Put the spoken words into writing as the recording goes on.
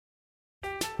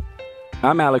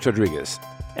I'm Alex Rodriguez.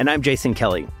 And I'm Jason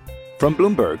Kelly. From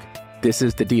Bloomberg, this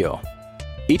is The Deal.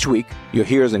 Each week, you'll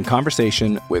hear us in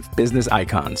conversation with business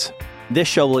icons. This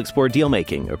show will explore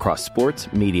deal-making across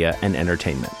sports, media, and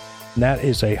entertainment. That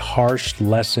is a harsh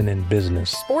lesson in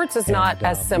business. Sports is not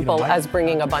as simple as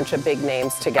bringing a bunch of big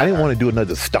names together. I didn't want to do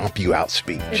another stomp you out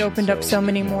speech. It opened up so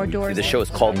many more doors. The show is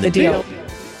called The Deal.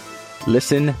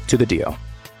 Listen to The Deal.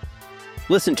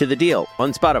 Listen to The Deal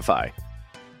on Spotify.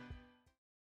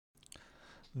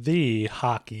 The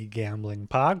Hockey Gambling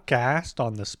Podcast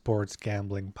on the Sports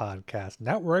Gambling Podcast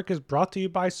Network is brought to you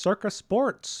by Circa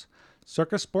Sports.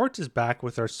 Circa Sports is back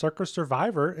with our Circa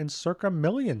Survivor and Circa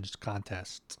Millions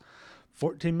contests.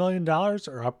 $14 million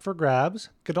are up for grabs.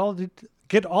 Get all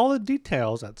the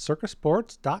details at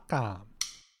circasports.com.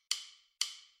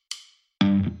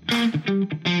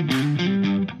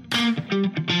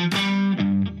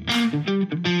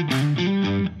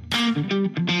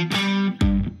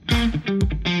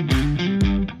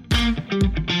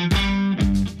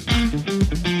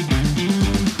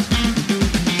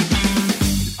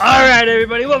 All right,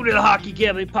 everybody, welcome to the Hockey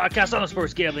Gambling Podcast on the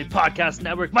Sports Gambling Podcast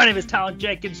Network. My name is Talon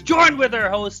Jenkins, joined with our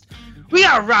host. We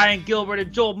got Ryan Gilbert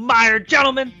and Joel Meyer.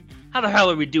 Gentlemen, how the hell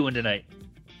are we doing tonight?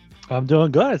 I'm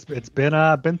doing good. It's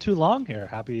been too long here.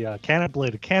 Happy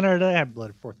belated Canada Day. Happy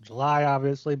belated 4th of July,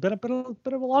 obviously. Been a bit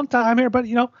of a long time here, but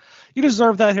you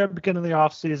deserve that here at the beginning of the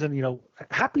off season.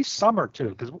 Happy summer too,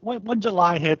 because when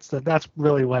July hits, that's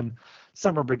really when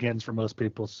summer begins for most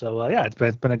people. So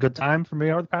it's been a good time for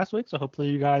me over the past week. So hopefully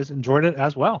you guys enjoyed it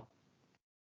as well.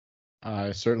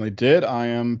 I certainly did. I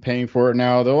am paying for it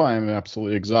now, though. I am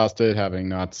absolutely exhausted, having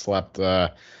not slept, more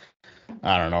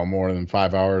than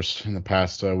 5 hours in the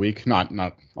past week. Not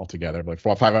altogether, but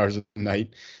like 5 hours a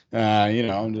night.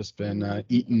 I've just been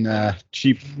eating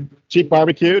cheap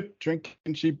barbecue,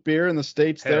 drinking cheap beer in the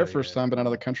States. Hell there. Yeah. First time been out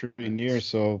of the country in years,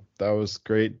 so that was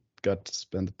great. Got to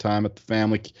spend the time at the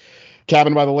family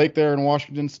cabin by the lake there in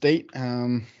Washington State.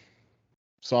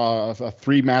 Saw a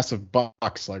 3 massive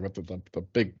bucks, like with the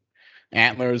big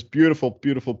antlers, beautiful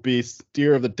beasts,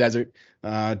 deer of the desert.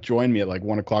 Joined me at like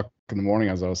 1 o'clock in the morning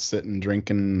as I was sitting,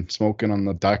 drinking, smoking on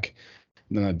the deck,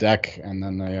 and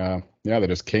then they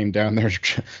just came down there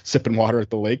sipping water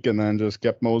at the lake, and then just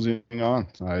kept moseying on.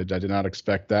 I did not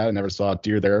expect that. I never saw a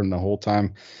deer there in the whole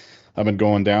time I've been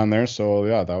going down there. So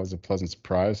yeah, that was a pleasant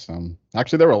surprise.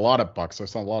 Actually, there were a lot of bucks. I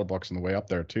saw a lot of bucks on the way up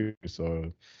there too.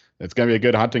 So it's gonna be a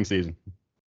good hunting season.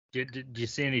 Did you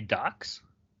see any ducks?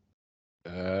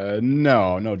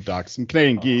 No ducks. Some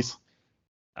Canadian geese.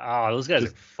 Oh, those guys are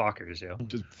fuckers, yo.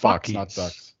 Just fucks, not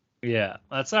ducks. Yeah,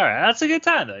 that's all right. That's a good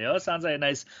time, though. It sounds like a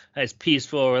nice,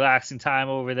 peaceful, relaxing time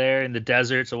over there in the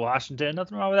deserts of Washington.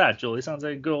 Nothing wrong with that, Julie. Sounds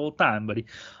like a good old time, buddy.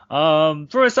 For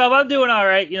myself, I'm doing all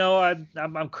right.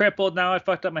 I'm crippled now. I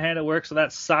fucked up my hand at work, so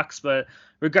that sucks. But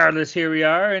regardless, here we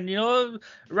are. And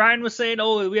Ryan was saying,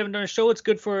 "Oh, we haven't done a show. It's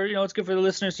good for the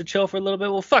listeners to chill for a little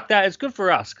bit." Well, fuck that. It's good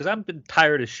for us because I've been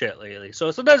tired as shit lately. So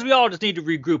sometimes we all just need to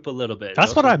regroup a little bit.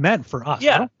 That's what I meant for us.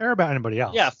 Yeah. I don't care about anybody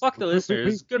else. Yeah, fuck the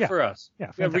listeners. It's good for us.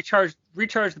 Yeah, we have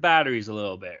recharge the batteries a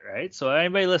little bit, right? So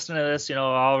anybody listening to this,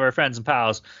 all of our friends and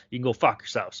pals, you can go fuck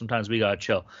yourself. Sometimes we gotta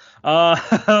chill. All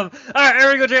right,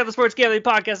 everybody go check out the Sports Gambling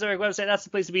Podcast Network website. That's the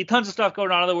place to be. Tons of stuff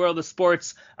going on in the world of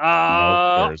sports.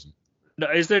 No,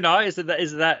 is there not? Is it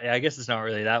that? I guess it's not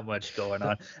really that much going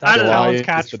on. I don't know.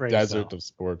 It's the desert of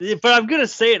sports. But I'm gonna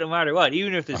say it no matter what,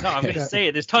 even if there's not. I'm gonna say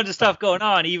it. There's tons of stuff going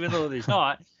on, even though there's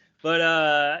not. But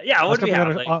what do we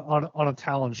have? On a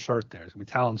Talon shirt there. It's gonna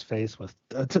be Talon's face with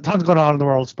tons going on in the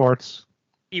world of sports.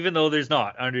 Even though there's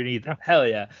not underneath. Yeah. Hell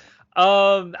yeah.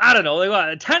 I don't know. Like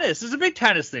what? Tennis. There's a big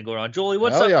tennis thing going on. Jolie,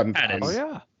 what's up with tennis?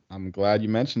 I'm glad you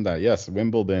mentioned that. Yes,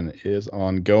 Wimbledon is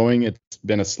ongoing. It's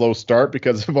been a slow start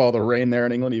because of all the rain there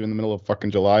in England, even in the middle of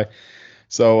fucking July.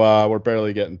 So we're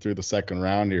barely getting through the second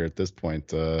round here at this point.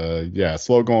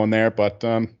 Slow going there, but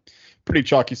pretty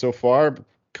chalky so far. A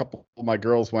couple of my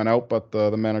girls went out, but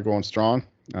the men are going strong.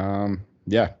 Let's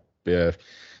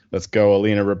go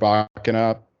Alina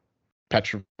Rybakina,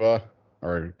 Petra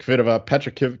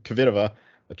Kvitova,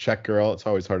 a Czech girl. It's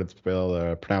always hard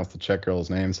to pronounce the Czech girls'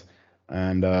 names.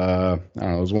 And I don't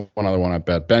know, there's one other one I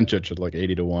bet. Bencic at like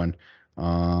 80 to 1.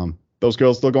 Those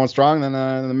girls still going strong. Then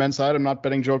on the men's side, I'm not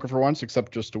betting Joker for once,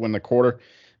 except just to win the quarter,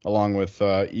 along with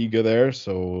Iga there.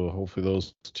 So hopefully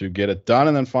those two get it done.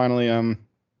 And then finally,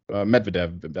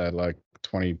 Medvedev at like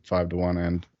 25 to 1,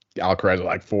 and Alcaraz at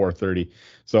like 430.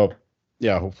 So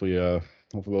yeah, hopefully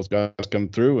those guys come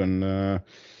through and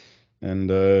And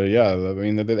yeah, I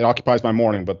mean, it occupies my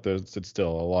morning, but it's still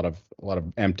a lot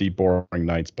of empty, boring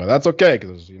nights. But that's okay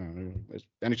because there's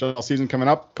NHL season coming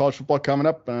up, college football coming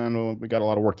up, and we got a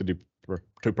lot of work to do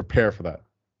to prepare for that.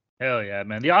 Hell yeah,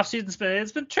 man. The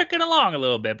offseason's been trickling along a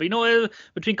little bit. But you know what?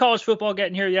 Between college football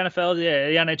getting here, the NFL, the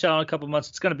NHL in a couple months,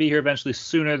 it's going to be here eventually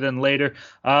sooner than later.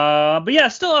 But yeah,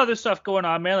 still other stuff going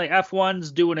on, man. Like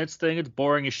F1's doing its thing. It's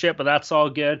boring as shit, but that's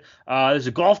all good. There's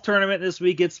a golf tournament this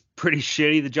week. It's pretty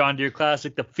shitty, the John Deere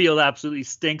Classic. The field absolutely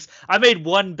stinks. I made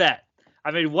one bet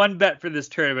for this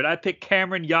tournament. I picked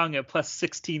Cameron Young at plus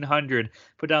 1,600.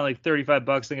 Put down like $35.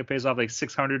 I think it pays off like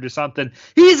 600 or something.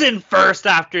 He's in first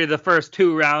after the first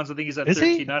two rounds. I think he's at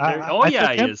 1,300. Oh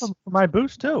yeah, he is. For my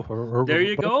boost too. There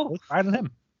you go. Right on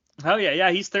him. Oh yeah,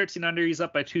 he's 13 under. He's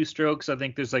up by 2 strokes. I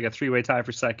think there's like a 3-way tie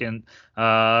for second.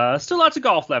 Still lots of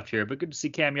golf left here, but good to see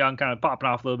Cam Young kind of popping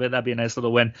off a little bit. That'd be a nice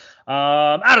little win.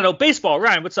 I don't know, baseball.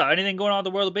 Ryan, what's up? Anything going on in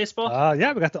the world of baseball?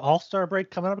 Yeah, we got the All-Star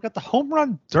break coming up. We got the Home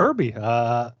Run Derby.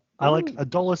 I like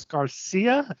Adolis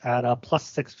Garcia at plus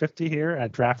 650 here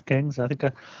at DraftKings. I think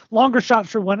a longer shot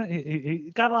should win it.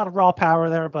 He got a lot of raw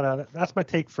power there, but that's my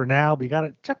take for now. But you got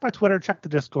to check my Twitter, check the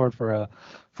Discord for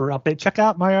update. Check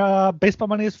out my Baseball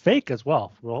Money is Fake as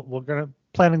well. We're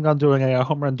planning on doing a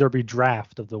Home Run Derby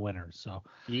draft of the winners. So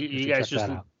you guys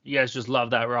just love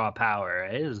that raw power,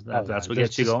 right? That's what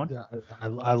gets you going.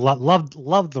 I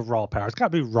love the raw power. It's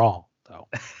got to be raw though.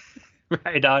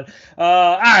 Right on.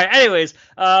 All right. Anyways,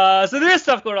 so there is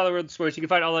stuff going on in the world of sports. You can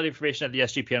find all that information at the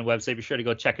SGPN website. Be sure to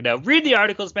go check it out. Read the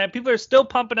articles, man. People are still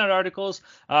pumping out articles,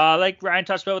 like Ryan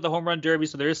touched about with the Home Run Derby.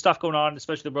 So there is stuff going on,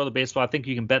 especially the world of baseball. I think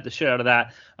you can bet the shit out of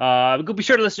that. Be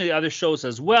sure to listen to the other shows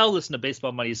as well. Listen to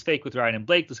Baseball Money is Fake with Ryan and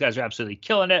Blake. Those guys are absolutely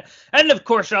killing it. And of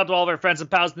course, shout out to all of our friends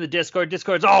and pals in the Discord.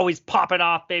 Discord's always popping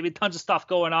off, baby. Tons of stuff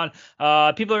going on.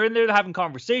 People are in there having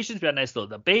conversations. We had a nice little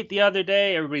debate the other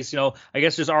day. Everybody's, I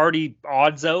guess there's already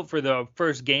odds out for the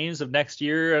first games of next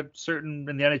year in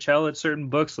the NHL at certain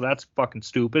books, so that's fucking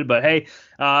stupid. But hey,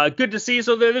 good to see.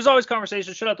 So there's always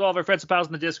conversation. Shout out to all of our friends and pals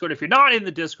in the Discord. If you're not in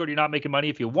the Discord, you're not making money.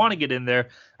 If you want to get in there,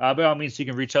 by all means, you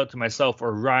can reach out to myself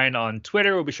or Ryan on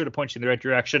Twitter. We'll be sure to point you in the right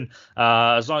direction.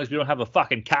 As long as we don't have a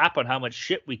fucking cap on how much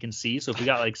shit we can see. So if we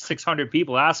got like 600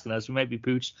 people asking us, we might be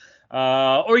pooched.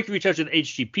 Or you can reach out to the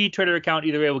HGP Twitter account.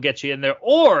 Either way, we'll get you in there.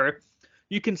 Or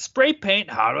you can spray paint.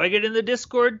 How do I get in the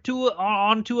Discord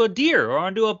onto a deer or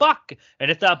onto a buck? And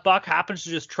if that buck happens to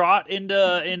just trot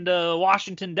into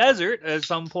Washington Desert at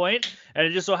some point, and it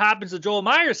just so happens that Joel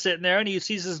Meyer's sitting there and he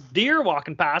sees this deer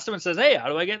walking past him and says, "Hey, how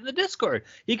do I get in the Discord?"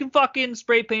 You can fucking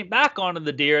spray paint back onto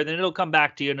the deer, and then it'll come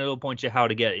back to you and it'll point you how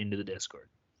to get into the Discord.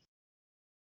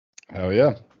 Hell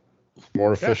yeah,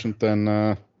 more efficient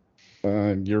than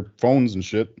your phones and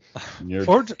shit.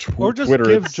 Or just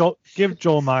Twitter. give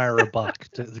Joel Meyer a buck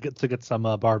to get some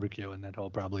barbecue, and then he'll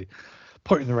probably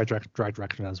point you in the right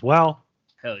direction as well.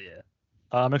 Hell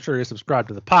yeah. Make sure you subscribe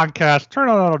to the podcast. Turn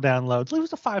on auto downloads. Leave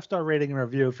us a 5-star rating and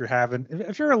review if you're having.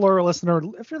 If you're a loyal listener,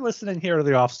 if you're listening here to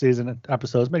the off-season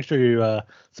episodes, make sure you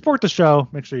support the show.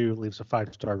 Make sure you leave us a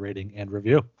 5-star rating and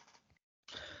review.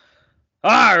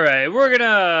 All right, we're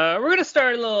gonna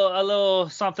start a little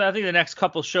something. I think the next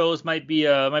couple shows might be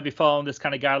following this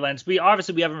kind of guidelines. We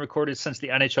haven't recorded since the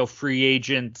NHL free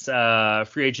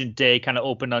agent day kind of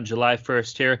opened on July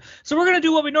 1st here. So we're gonna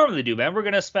do what we normally do, man. We're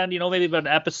gonna spend maybe about an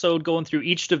episode going through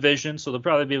each division. So there'll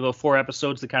probably be about 4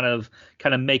 episodes to kind of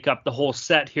make up the whole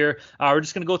set here. We're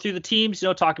just gonna go through the teams,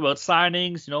 talk about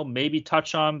signings, maybe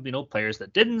touch on players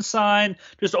that didn't sign,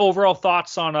 just overall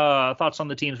thoughts on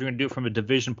the teams. We're gonna do it from a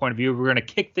division point of view. We're going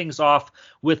to kick things off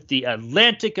with the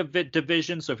Atlantic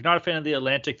division. So if you're not a fan of the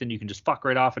Atlantic, then you can just fuck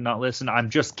right off and not listen. I'm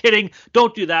just kidding.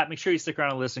 Don't do that. Make sure you stick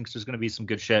around and listen because there's going to be some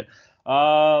good shit.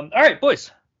 All right,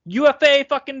 boys. UFA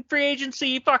fucking free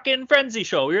agency fucking frenzy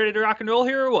show. We ready to rock and roll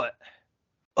here or what?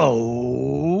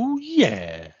 Oh,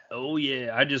 yeah. Oh,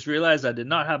 yeah. I just realized I did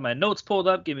not have my notes pulled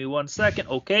up. Give me 1 second.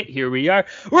 Okay, here we are.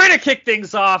 We're going to kick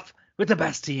things off with the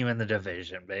best team in the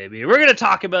division, baby. We're going to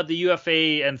talk about the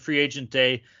UFA and free agent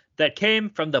day that came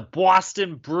from the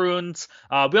Boston Bruins.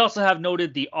 We also have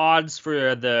noted the odds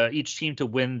for each team to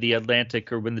win the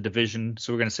Atlantic or win the division.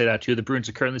 So we're going to say that too. The Bruins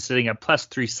are currently sitting at plus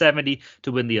 370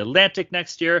 to win the Atlantic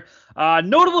next year.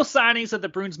 Notable signings that the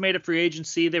Bruins made at free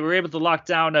agency. They were able to lock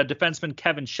down defenseman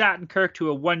Kevin Shattenkirk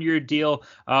to a 1-year deal,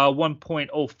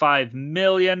 $1.05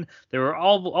 million. They were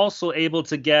also able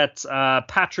to get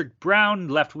Patrick Brown,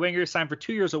 left winger, signed for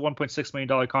 2 years, a $1.6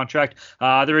 million contract.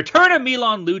 The return of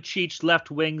Milan Lucic,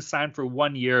 left wing, signed for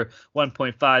 1 year,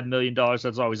 $1.5 million.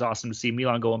 That's always awesome to see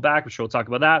Milan going back. I'm sure we'll talk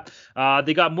about that.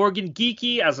 They got Morgan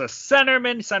Geekie as a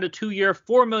centerman. He signed a 2-year,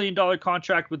 $4 million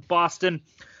contract with Boston.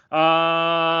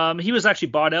 He was actually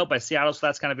bought out by Seattle, so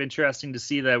that's kind of interesting to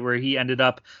see that where he ended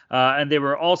up. And they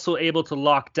were also able to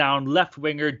lock down left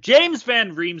winger James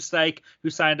Van Riemsdyk, who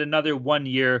signed another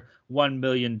 1-year, $1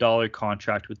 million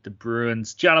contract with the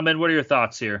Bruins. Gentlemen, what are your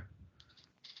thoughts here?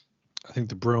 I think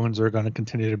the Bruins are going to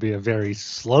continue to be a very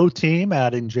slow team,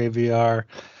 adding JVR,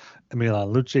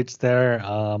 Milan Lucic there.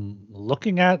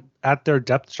 Looking at their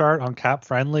depth chart on Cap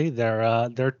Friendly,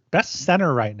 their best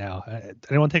center right now.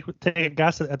 Anyone take a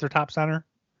guess at their top center?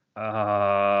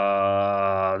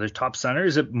 Their top center,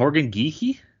 is it Morgan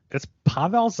Geekie? It's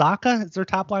Pavel Zacha is their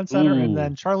top line center, and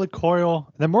then Charlie Coyle.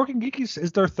 And then Morgan Geekie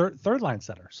is their third line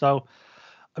center. So,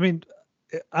 I mean,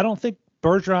 I don't think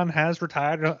Bergeron has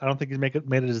retired. I don't think he's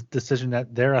made a decision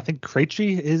there. I think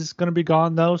Krejci is going to be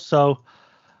gone though. So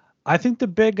I think the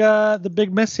big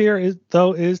miss here is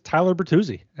Tyler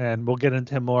Bertuzzi, and we'll get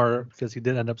into him more because he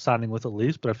did end up signing with the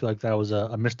Leafs. But I feel like that was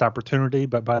a missed opportunity,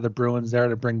 but by the Bruins there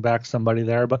to bring back somebody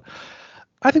there. But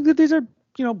I think that these are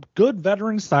good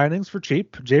veteran signings for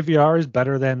cheap. JVR is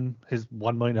better than his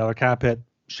 $1 million cap hit.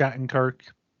 Shattenkirk,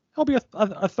 he'll be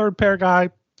a third pair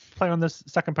guy. Play on this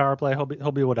second power play.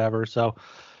 He'll be whatever. So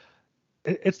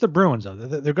it's the Bruins though.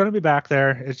 They're going to be back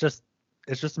there. It's just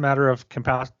a matter of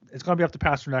it's going to be up to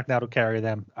Pasternak now to carry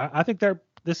them. I think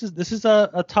this is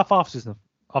a tough offseason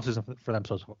for them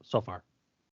so far.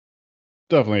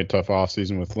 Definitely a tough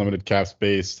offseason with limited cap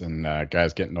space and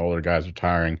guys getting older, guys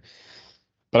retiring.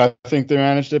 But I think they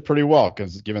managed it pretty well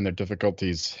because given their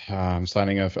difficulties,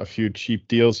 signing a few cheap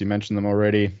deals. You mentioned them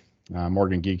already.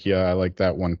 Morgan Geekie, I like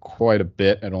that one quite a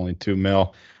bit at only $2 million.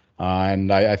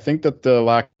 And I think that the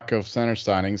lack of center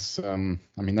signings,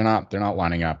 they're not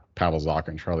lining up Pavel Zacha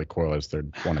and Charlie Coyle as their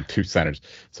 1 and 2 centers.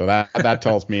 So that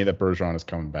tells me that Bergeron is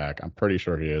coming back. I'm pretty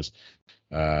sure he is.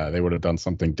 They would have done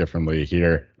something differently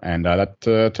here. And that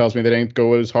tells me they didn't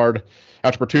go as hard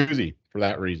after Bertuzzi for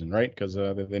that reason, right? Because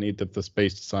they need the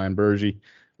space to sign Bergie.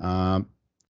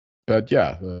 But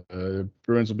yeah, the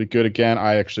Bruins will be good again.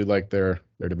 I actually like their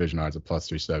division odds at plus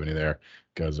 370 there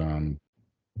because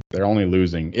they're only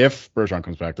losing, if Bergeron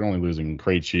comes back, they're only losing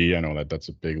Krejci. I know that's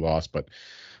a big loss, but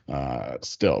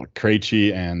still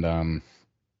Krejci and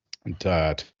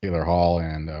Taylor Hall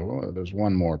and there's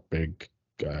one more big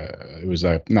guy. It was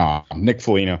Nick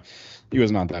Foligno. He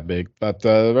was not that big, but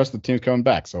the rest of the team's coming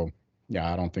back. So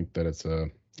yeah, I don't think that it's a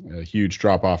huge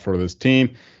drop off for this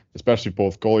team, especially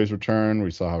both goalies return.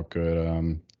 We saw how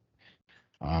good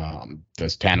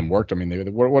this tandem worked. I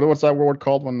mean, what's that word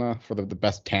called when for the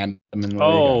best tandem in the league?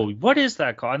 Oh, what is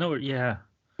that called? I know. Yeah.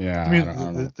 Yeah. I mean,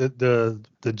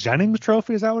 the Jennings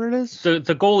Trophy, is that what it is? The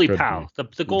goalie pal, the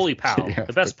goalie pal, yeah,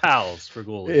 the best pals for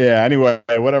goalies. Yeah. Anyway,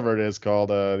 whatever it is called,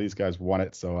 these guys won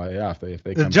it. So if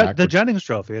they come back, the Jennings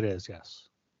Trophy, it is, yes.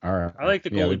 All right. I like the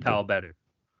goalie pal better.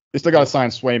 They still got to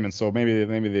sign Swayman, so maybe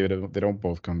they don't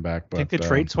both come back. But think they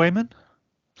trade Swayman?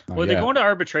 Well, they go into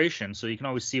arbitration, so you can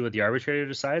always see what the arbitrator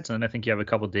decides, and then I think you have a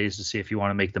couple of days to see if you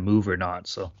want to make the move or not.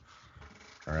 So,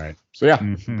 all right. So yeah,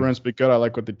 Bruins be good. I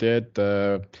like what they did.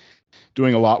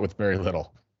 Doing a lot with very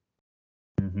little.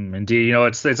 Indeed,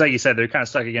 it's like you said, they're kind of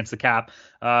stuck against the cap.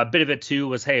 A bit of it too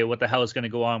was, hey, what the hell is going to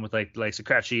go on with like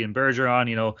Secrecci and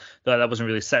Bergeron? That wasn't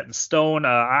really set in stone.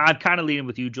 I'm kind of leaning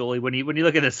with you, Jolie. When you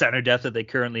look at the center depth that they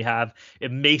currently have,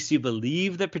 it makes you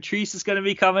believe that Patrice is going to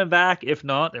be coming back. If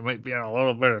not, they might be in a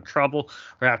little bit of trouble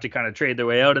or have to kind of trade their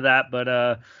way out of that. But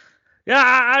yeah,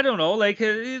 I don't know. Like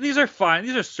these are fine.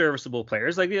 These are serviceable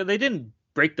players. Like they didn't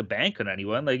break the bank on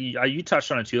anyone. Like you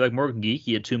touched on it too, like Morgan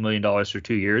Geekie at $2 million for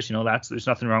 2 years. There's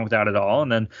nothing wrong with that at all.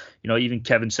 And then even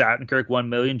Kevin Shattenkirk $1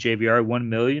 million, JVR $1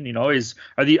 million.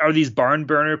 Are these barn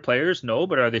burner players? No,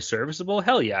 but are they serviceable?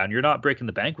 Hell yeah. And you're not breaking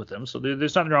the bank with them. So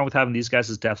there's nothing wrong with having these guys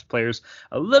as depth players.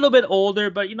 A little bit older,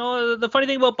 but the funny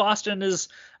thing about Boston is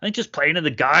I think just playing in the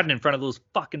Garden in front of those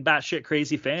fucking batshit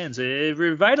crazy fans, it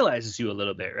revitalizes you a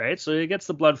little bit, right? So it gets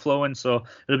the blood flowing. So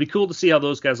it'll be cool to see how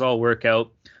those guys all work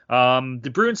out. The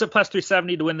Bruins at plus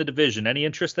 370 to win the division. Any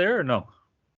interest there or no?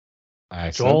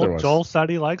 Joel said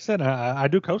he likes it. I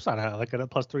do co-sign it. I like it at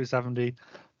plus 370.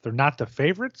 They're not the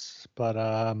favorites, but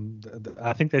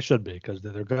I think they should be because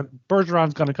they're good.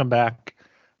 Bergeron's going to come back.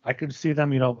 I could see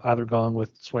them, either going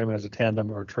with Swayman as a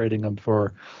tandem or trading them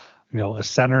for, a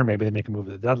center. Maybe they make a move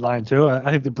at the deadline too.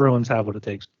 I think the Bruins have what it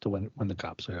takes to win the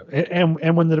cup. So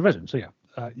and win the division. So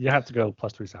yeah, you have to go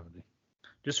plus 370.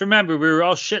 Just remember, we were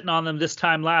all shitting on them this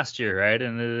time last year, right?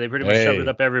 And they pretty much shoved it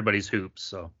up everybody's hoops.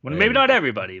 So maybe not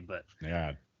everybody, but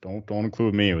yeah, don't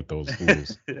include me with those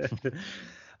fools.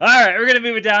 All right, we're gonna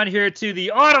move it down here to the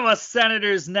Ottawa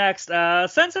Senators next.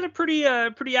 Sens had a pretty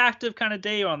active kind of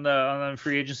day on the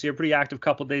free agency, a pretty active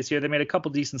couple days here. They made a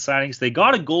couple decent signings. They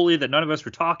got a goalie that none of us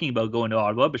were talking about going to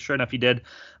Ottawa, but sure enough, he did.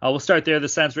 We'll start there. The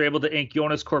Sens were able to ink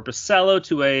Jonas Corposello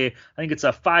to I think it's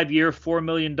a 5-year, $4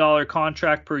 million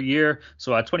contract per year,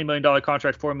 so a $20 million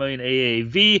contract, $4 million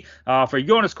AAV for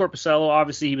Jonas Corposello.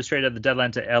 Obviously, he was traded at the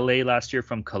deadline to LA last year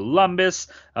from Columbus.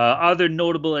 Other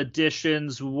notable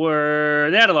additions were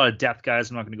they had a lot of depth guys.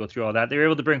 I'm not going to go through all that. They were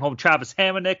able to bring home Travis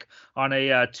Hamonic on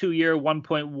a 2-year,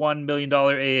 $1.1 million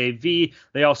AAV.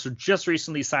 They also just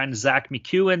recently signed Zach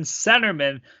McEwen,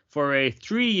 centerman, for a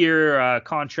 3-year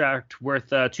contract worth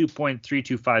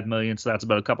 $2.325 million. So that's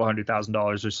about a couple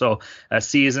 $100,000 or so a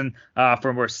season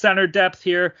for more center depth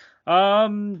here.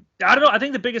 I don't know. I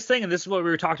think the biggest thing, and this is what we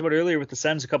were talking about earlier with the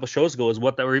Sens a couple shows ago, is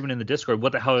or even in the Discord,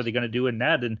 what the hell are they going to do in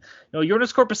net? And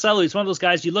Jonas Corposello, he's one of those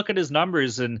guys. You look at his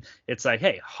numbers, and it's like,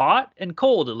 hey, hot and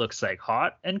cold. It looks like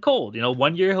hot and cold.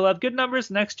 1 year he'll have good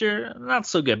numbers, next year not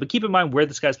so good. But keep in mind where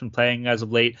this guy's been playing as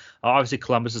of late. Obviously,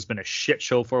 Columbus has been a shit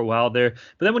show for a while there.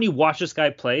 But then when you watch this guy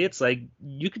play, it's like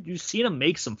you've seen him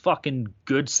make some fucking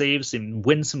good saves and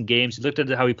win some games. You looked at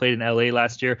how he played in LA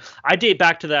last year. I date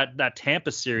back to that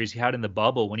Tampa series he had in the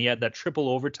bubble when he had that triple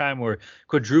overtime or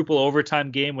quadruple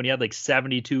overtime game when he had like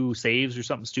 72 saves or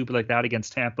something stupid like that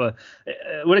against Tampa.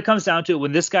 When it comes down to it,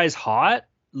 when this guy's hot,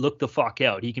 look the fuck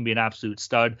out. He can be an absolute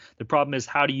stud. The problem is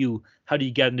how do you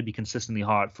get him to be consistently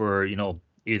hot for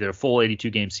either a full 82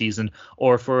 game season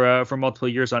or for multiple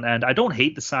years on end. I don't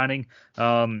hate the signing.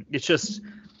 It's just,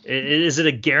 is it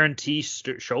a guarantee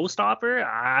showstopper?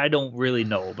 I don't really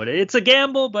know, but it's a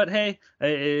gamble. But hey,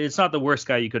 it's not the worst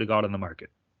guy you could have got on the market.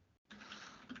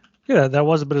 Yeah, that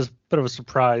was a bit of a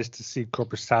surprise to see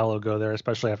Corposello go there,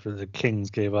 especially after the Kings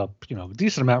gave up, a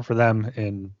decent amount for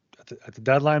them at the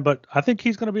deadline. But I think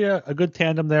he's going to be a good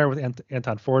tandem there with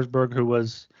Anton Forsberg, who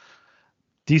was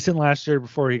decent last year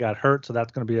before he got hurt. So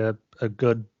that's going to be a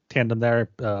good tandem there.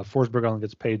 Forsberg only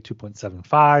gets paid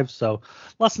 $2.75, so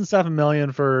less than $7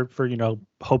 million for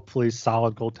hopefully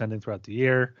solid goaltending throughout the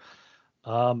year.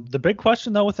 The big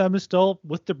question though with them is still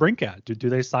with DeBrincat. Do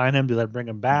they sign him? Do they bring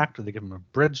him back? Do they give him a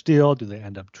bridge deal? Do they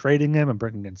end up trading him and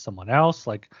bringing in someone else?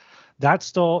 Like that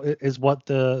still is what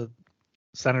the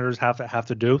Senators have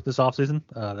to do this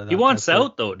offseason. He wants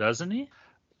out though, doesn't he?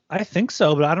 I think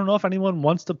so, but I don't know if anyone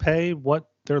wants to pay what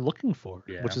they're looking for,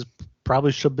 which is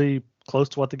probably should be close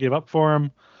to what they gave up for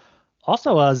him.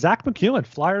 Also, Zach McEwen,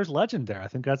 Flyers legend there. I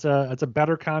think that's a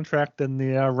better contract than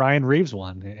the Ryan Reeves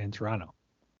one in Toronto.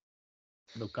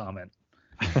 No comment.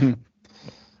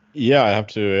 Yeah, I have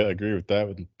to agree with that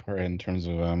in terms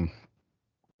of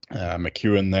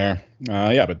McEwen there.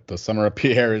 But the summer of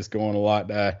Pierre is going a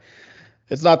lot.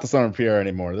 It's not the summer of Pierre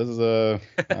anymore. This is I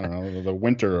don't know, the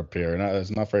winter of Pierre.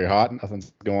 It's not very hot.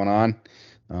 Nothing's going on.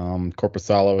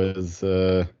 Corposello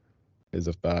is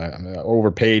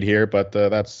overpaid here, but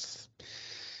that's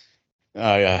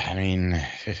I mean,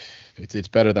 it's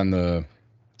better than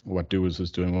what Duas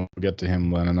was doing. We'll get to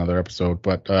him in another episode.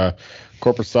 But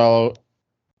Corposello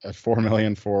at $4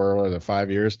 million for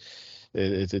 5 years,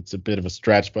 it's a bit of a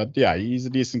stretch. But yeah, he's a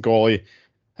decent goalie.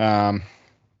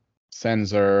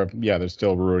 Sens are they're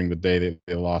still ruining the day.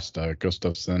 They lost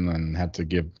Gustafsson and had to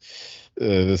give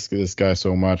this guy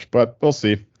so much. But we'll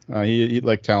see. He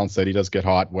like Talon said, he does get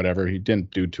hot. Whatever. He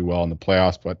didn't do too well in the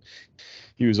playoffs, but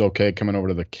he was okay coming over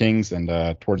to the Kings, and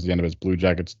towards the end of his Blue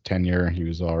Jackets tenure, he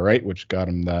was all right, which got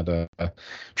him that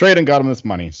trade and got him this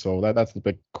money. So that's the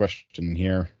big question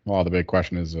here. Well, the big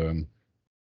question is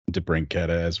DeBrincat,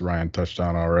 as Ryan touched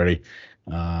on already.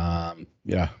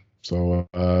 So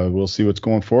we'll see what's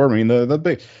going forward. I mean, the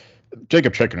big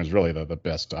Jacob Chicken is really the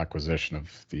best acquisition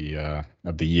of the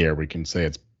year. We can say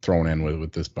it's thrown in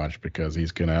with this bunch because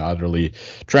he's going to utterly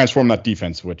transform that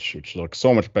defense, which looks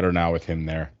so much better now with him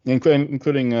there,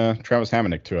 including Travis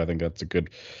Hamonic too. I think that's a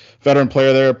good veteran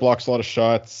player there. Blocks a lot of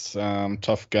shots,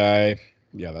 tough guy.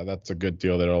 Yeah, that's a good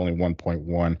deal. They're only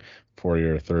 1.1 for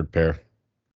your third pair.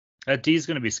 That D's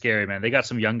going to be scary, man. They got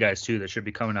some young guys too that should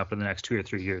be coming up in the next 2 or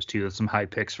 3 years too. Some high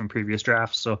picks from previous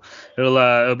drafts, so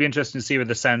it'll be interesting to see where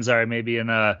the Sens are maybe in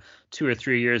 2 or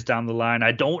 3 years down the line.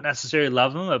 I don't necessarily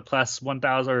love them at plus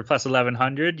 1,000 or plus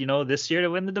 1,100. This year to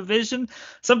win the division.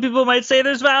 Some people might say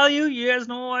there's value. You guys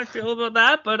know how I feel about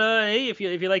that, but hey, if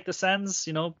you like the Sens,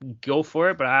 go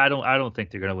for it. But I don't think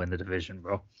they're going to win the division,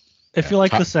 bro. If you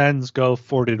like the Sens, go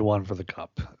 40-1 for the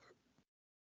cup.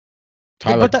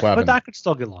 Tyler but that could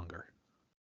still get longer.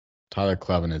 Tyler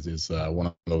Clevin is one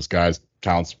of those guys.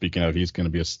 Talent, speaking of, he's going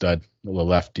to be a stud. A little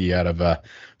lefty out of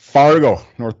Fargo,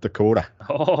 North Dakota.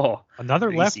 Oh, another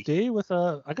crazy. lefty with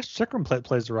I guess Chikrin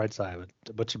plays the right side,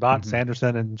 but Shabbat,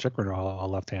 Sanderson, and Chikrin are all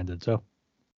left-handed. So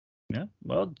yeah,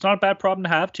 well, it's not a bad problem to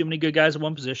have. Too many good guys in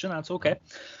one position. That's okay.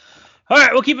 All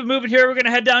right, we'll keep it moving here. We're going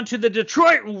to head down to the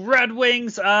Detroit Red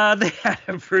Wings. They had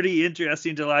a pretty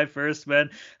interesting July 1st, man.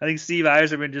 I think Steve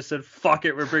Yzerman just said, fuck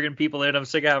it, we're bringing people in. I'm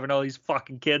sick of having all these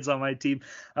fucking kids on my team.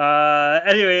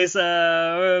 Anyways,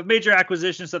 major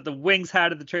acquisitions that the Wings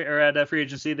had at the free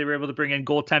agency. They were able to bring in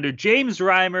goaltender James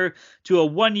Reimer to a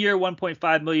 1-year,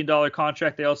 $1.5 million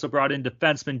contract. They also brought in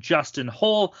defenseman Justin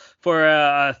Holl for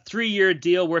a 3-year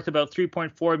deal worth about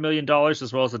 $3.4 million,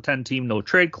 as well as a 10-team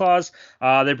no-trade clause.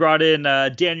 They brought in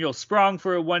Daniel Sprong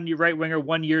for a 1-year right winger,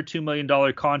 1-year, $2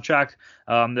 million contract.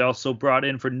 They also brought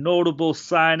in for notable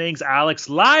signings Alex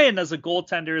Lyon as a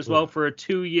goaltender as well for a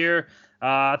 2-year.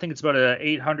 I think it's about a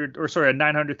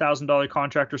 $900,000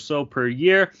 contract or so per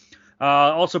year.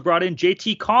 Also brought in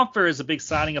JT Compher as a big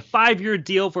signing, a 5-year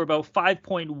deal for about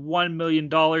 $5.1 million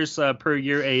per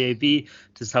year AAV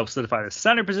to help solidify the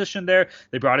center position there.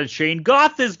 They brought in Shane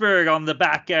Gothenburg on the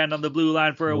back end on the blue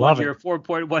line for a 1-year,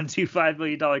 $4.125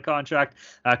 million contract.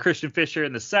 Christian Fisher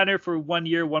in the center for 1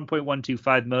 year,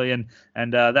 $1.125 million.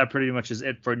 And that pretty much is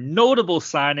it for notable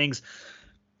signings.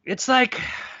 It's like,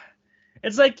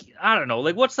 I don't know,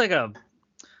 like what's like a,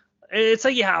 it's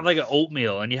like you have like an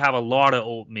oatmeal and you have a lot of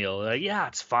oatmeal. Like, yeah,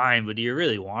 it's fine, but do you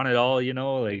really want it all? You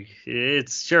know, like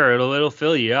it's sure it'll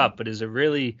fill you up, but is it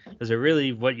really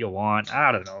what you want?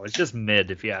 I don't know. It's just mid,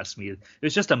 if you ask me.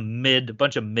 It's just a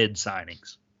bunch of mid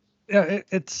signings. Yeah,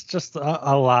 it's just a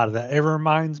lot of that. It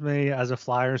reminds me as a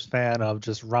Flyers fan of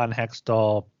just Ron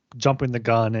Hextall jumping the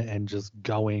gun and just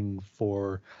going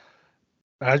for,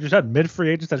 as you said, mid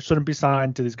free agents that shouldn't be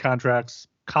signed to these contracts.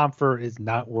 Comfort is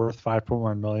not worth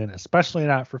 $5.1 million, especially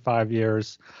not for 5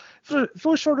 years. For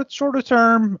a shorter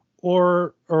term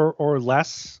or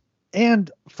less,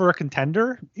 and for a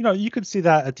contender, you know, you could see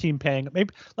that a team paying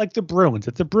maybe like the Bruins.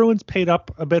 If the Bruins paid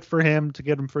up a bit for him to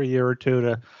get him for a year or two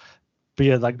to be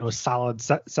a solid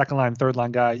second line, third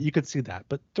line guy, you could see that.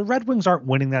 But the Red Wings aren't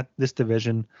winning this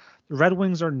division. The Red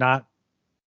Wings are not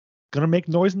going to make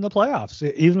noise in the playoffs,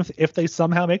 even if they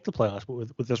somehow make the playoffs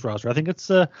with this roster. I think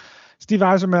it's Steve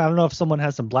Yzerman. I don't know if someone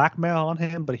has some blackmail on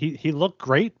him, but he looked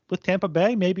great with Tampa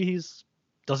Bay. Maybe he's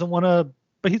doesn't want to,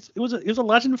 but he was a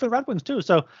legend for the Red Wings too.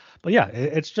 So, but yeah,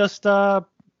 it's just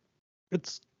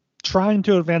it's trying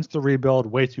to advance the rebuild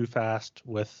way too fast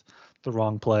with the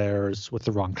wrong players, with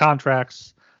the wrong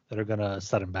contracts that are going to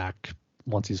set him back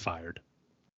once he's fired.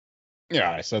 Yeah,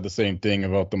 I said the same thing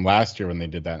about them last year when they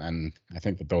did that, and I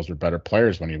think that those were better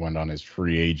players when he went on his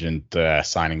free agent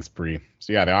signing spree.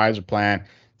 So yeah, the eyes are playing.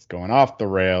 It's going off the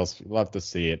rails. Love to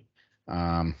see it.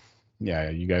 Yeah,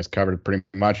 you guys covered it pretty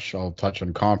much. I'll touch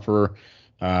on Compher.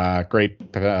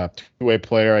 Great two-way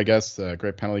player, I guess.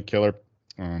 Great penalty killer,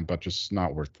 but just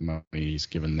not worth the money he's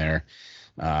given there.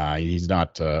 He's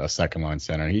not a second-line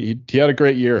center. He had a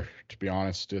great year, to be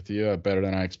honest with you. Better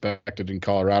than I expected in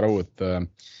Colorado with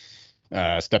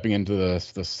stepping into the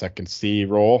second C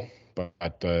role, but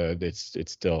it's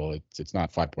still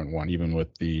not 5.1 even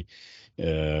with the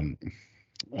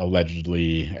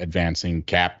allegedly advancing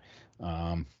cap.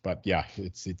 But yeah,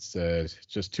 it's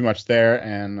just too much there.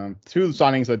 And two of the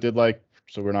signings I did like,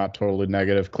 so we're not totally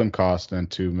negative. Klim Kostin,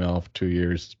 $2 million for 2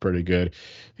 years, is pretty good.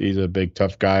 He's a big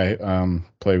tough guy.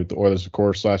 Played with the Oilers of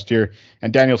course last year.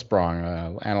 And Daniel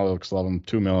Sprong, analytics love him,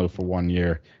 $2 million for 1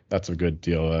 year. That's a good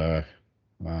deal.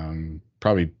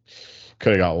 Probably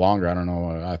could have got longer. I don't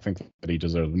know. I think that he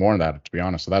deserves more than that, to be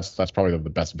honest. So that's probably the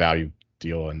best value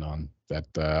deal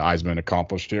that Yzerman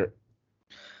accomplished here.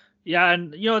 Yeah,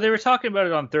 and you know they were talking about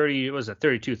it on 32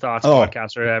 Thoughts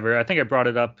podcast or whatever. I think I brought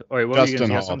it up. Or what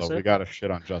Justin Hall, though, we got to shit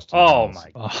on Justin. Oh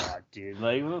my god, dude!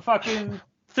 Like fucking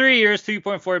 3 years,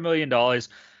 $3.4 million.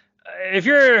 If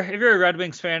you're a Red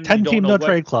Wings fan, 10-team no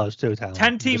trade clause too.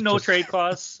 10-team no trade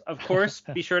clause, of course.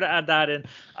 Be sure to add that in.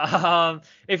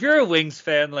 If you're a Wings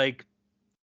fan, like,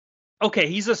 okay,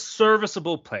 he's a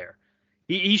serviceable player.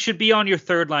 He should be on your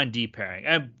third line D pairing.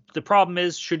 And the problem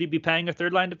is, should he be paying a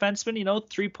third line defenseman,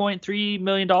 $3.3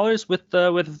 million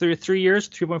with 3 years,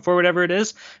 3.4, whatever it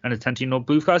is, and a 10-team no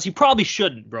blue clause? You probably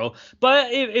shouldn't, bro.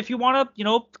 But if you want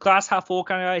to, glass half full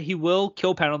kind of guy, he will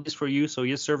kill penalties for you. So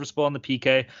he is serviceable on the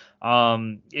PK.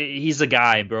 He's a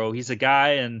guy, bro. He's a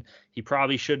guy, and he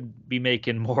probably should be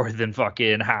making more than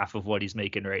fucking half of what he's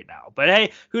making right now. But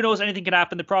hey, who knows? Anything can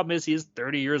happen. The problem is he is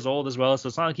 30 years old as well, so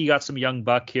it's not like he got some young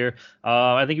buck here.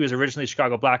 I think he was originally a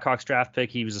Chicago Blackhawks draft pick.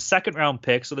 He was a a second-round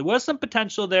pick, so there was some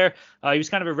potential there. He was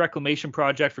kind of a reclamation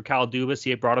project for Kyle Dubas. He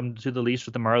had brought him to the Leafs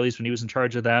with the Marlies when he was in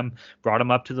charge of them, brought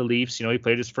him up to the Leafs. He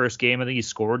played his first game. I think he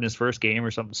scored in his first game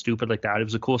or something stupid like that. It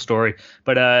was a cool story.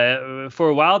 But for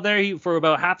a while there, for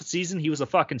about half a season, he was a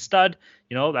fucking stud.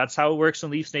 That's how it works in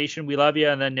Leafs Nation. We love you,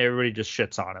 and then everybody just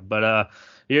shits on him. But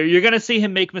you're going to see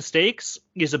him make mistakes.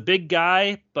 He's a big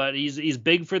guy, but he's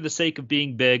big for the sake of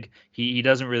being big. He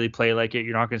doesn't really play like it.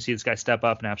 You're not going to see this guy step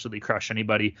up and absolutely crush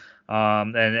anybody.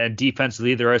 And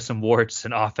defensively, there are some warts,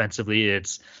 and offensively,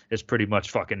 it's pretty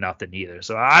much fucking nothing either.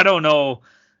 So I don't know.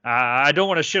 I don't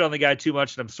want to shit on the guy too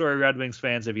much, and I'm sorry, Red Wings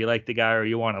fans, if you like the guy or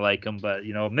you want to like him. But,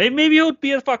 maybe he'll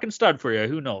be a fucking stud for you.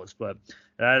 Who knows? But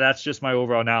that's just my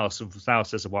overall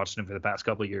analysis of watching him for the past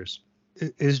couple of years.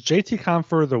 Is JT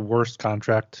Compher the worst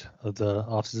contract of the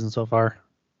offseason so far?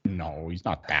 No, he's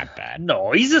not that bad.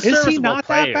 No, he's a serviceable Is he not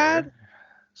player. that bad?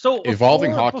 So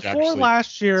evolving hockey before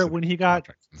last year, when he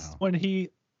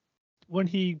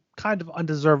kind of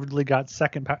undeservedly got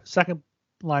second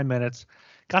line minutes,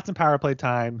 got some power play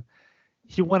time,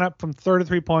 he went up from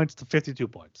 33 points to 52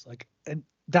 points.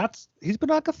 He's been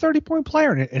like a 30-point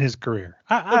player in his career.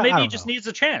 Maybe he just needs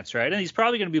a chance, right? And he's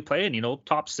probably going to be playing,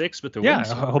 top 6 with the Wings.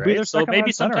 Yeah, he'll be their so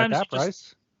maybe sometimes at that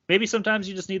price. Maybe sometimes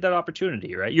you just need that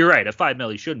opportunity, right? You're right. At $5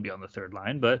 million, he shouldn't be on the third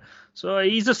line, but so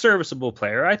he's a serviceable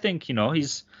player. I think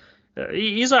he's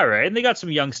all right. And they got some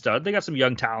young stud. They got some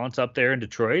young talents up there in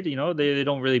Detroit. They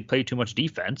don't really play too much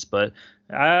defense, but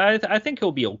I think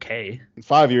he'll be okay. In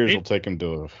 5 years, will take him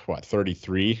to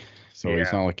 33. So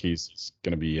it's not like he's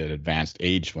going to be at advanced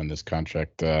age when this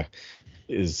contract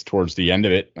is towards the end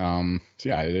of it.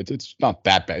 It's not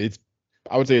that bad.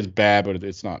 I would say it's bad, but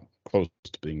it's not close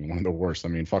to being one of the worst. I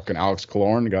mean, fucking Alex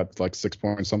Killorn got like 6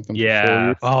 point something.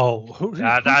 Yeah.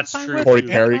 That's true. Corey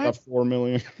Perry got $4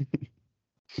 million.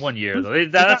 1 year though.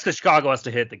 That's because Chicago has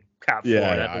to hit the cap floor.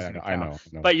 I know.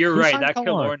 But you're right. That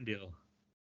Killorn deal.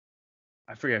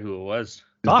 I forget who it was.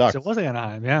 Ducks. It was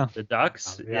Anaheim, yeah. The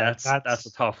Ducks? That's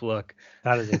a tough look.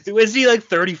 That is it. Was he like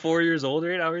 34 years old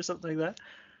right now or something like that?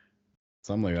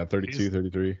 Something like that, 32,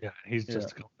 33. Yeah, he's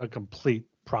just a complete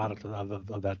product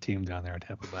of that team down there at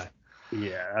Tampa Bay.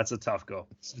 Yeah, that's a tough go.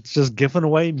 It's just giving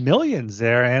away millions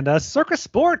there. And Circa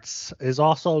Sports is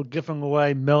also giving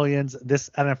away millions this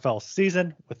NFL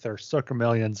season with their Circa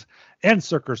Millions and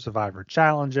Circa Survivor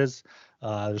challenges.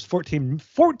 There's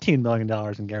 $14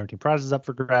 million in guaranteed prizes up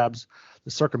for grabs. The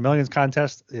Circa Millions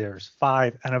contest, there's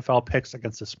 5 NFL picks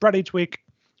against the spread each week.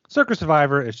 Circa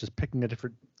Survivor is just picking a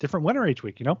different winner each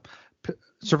week.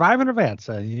 Survive in advance.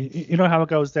 You know how it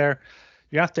goes there.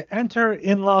 You have to enter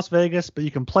in Las Vegas, but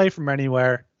you can play from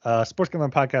anywhere. Sports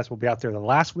Gambling Podcast will be out there the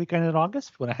last weekend in August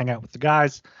if you want to hang out with the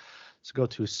guys. So go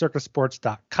to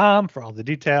circasports.com for all the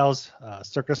details.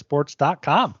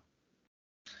 Circasports.com.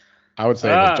 I would say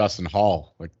that Justin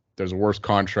Hall, there's a worse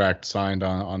contract signed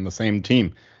on the same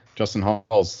team. Justin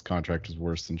Hall's contract is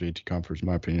worse than JT Compher's, in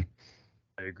my opinion.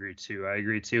 I agree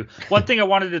too. One thing I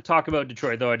wanted to talk about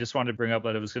Detroit, though, I just wanted to bring up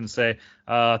what I was going to say.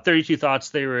 32 Thoughts,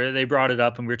 they brought it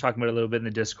up, and we were talking about it a little bit in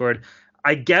the Discord.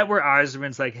 I get where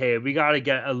Eiserman's like, hey, we got to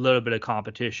get a little bit of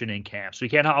competition in camps. We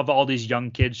can't have all these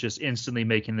young kids just instantly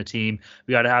making the team.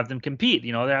 We got to have them compete.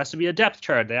 There has to be a depth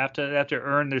chart. They have to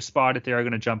earn their spot if they are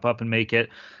going to jump up and make it.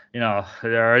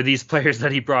 There are these players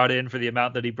that he brought in for the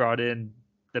amount that he brought in.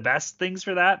 The best things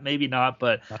for that, maybe not,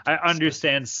 but I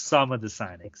understand some of the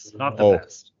signings, not the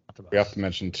best. We have to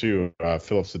mention too,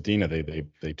 Philip Zadina.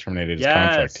 They terminated his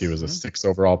contract. He was a 6th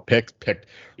overall picked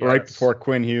right before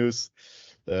Quinn Hughes.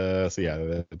 They're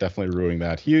definitely ruining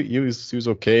that. He was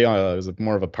okay. He was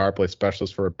more of a power play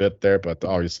specialist for a bit there, but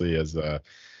obviously as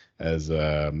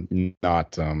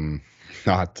not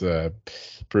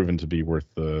proven to be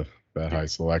worth that high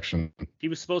selection. He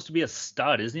was supposed to be a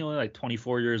stud. Isn't he only like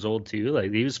 24 years old too?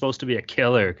 He was supposed to be a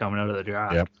killer coming out of the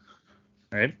draft. Yep.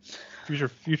 Right?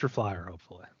 Future flyer,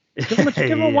 hopefully. Give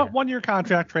him a 1-year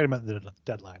contract, trade him at the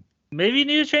deadline. Maybe you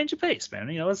need to change of pace,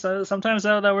 man. Sometimes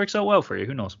that works out well for you.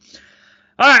 Who knows?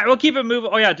 All right, we'll keep it moving.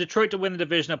 Oh yeah, Detroit to win the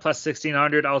division at plus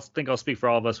 1,600. I'll speak for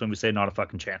all of us when we say not a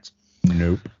fucking chance.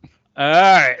 Nope. All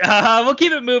right, we'll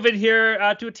keep it moving here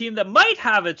to a team that might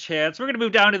have a chance. We're going to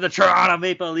move down to the Toronto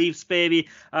Maple Leafs, baby.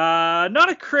 Not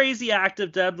a crazy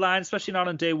active deadline, especially not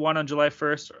on day 1 on July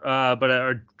 1st,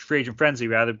 or free agent frenzy,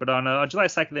 rather. But on July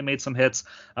 2nd, they made some hits.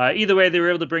 Either way, they were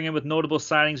able to bring in with notable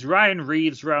signings. Ryan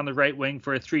Reeves around the right wing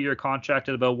for a 3-year contract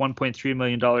at about $1.3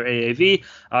 million AAV.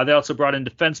 They also brought in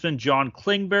defenseman John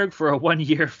Klingberg for a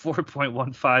 1-year,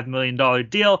 $4.15 million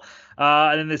deal.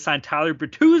 And then they signed Tyler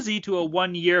Bertuzzi to a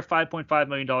 1-year, $5.5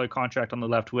 million contract on the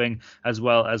left wing, as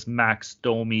well as Max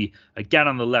Domi again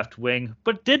on the left wing,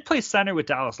 but did play center with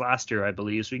Dallas last year, I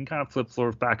believe. So you can kind of flip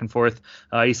floors back and forth.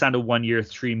 He signed a 1-year,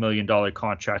 $3 million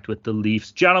contract with the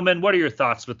Leafs. Gentlemen, what are your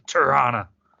thoughts with Tirana?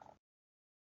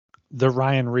 The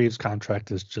Ryan Reeves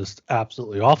contract is just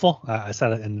absolutely awful. I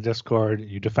said it in the Discord.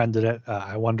 You defended it.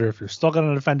 I wonder if you're still going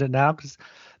to defend it now, because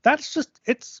that's just,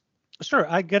 it's sure.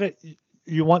 I get it.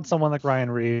 You want someone like Ryan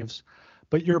Reeves,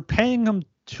 but you're paying him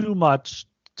too much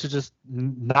to just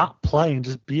not play and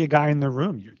just be a guy in the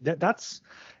room. That's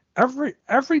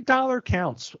every dollar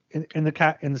counts in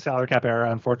the salary cap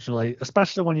era, unfortunately,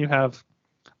 especially when you have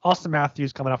Austin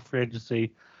Matthews coming up free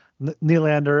agency,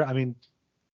 Nylander. I mean,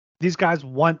 these guys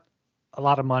want a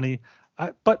lot of money,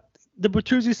 but the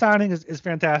Bertuzzi signing is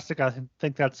fantastic. I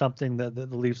think that's something that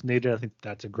the Leafs needed. I think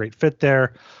that's a great fit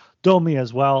there. Domi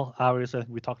as well. Obviously, I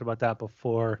think we talked about that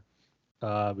before.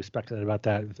 We speculated about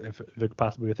that if it could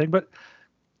possibly be a thing. But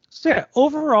so yeah,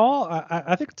 overall,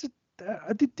 I think it's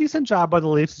a decent job by the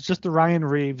Leafs. It's just the Ryan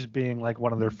Reeves being like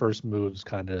one of their first moves,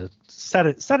 kind of set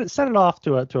it off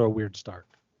to a weird start.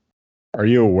 Are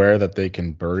you aware that they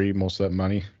can bury most of that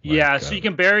money? Yeah, so you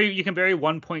can bury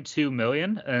 1.2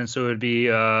 million, and so it would be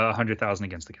 100,000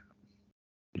 against the cap.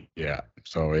 Yeah,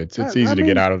 so it's easy to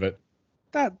get out of it.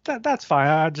 That's fine.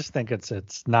 I just think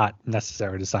it's not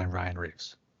necessary to sign Ryan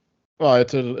Reeves. Well,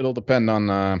 it'll depend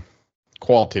on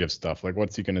qualitative stuff, like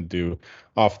what's he going to do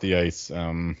off the ice.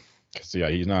 Because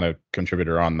he's not a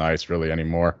contributor on the ice really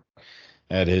anymore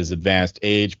at his advanced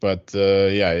age. But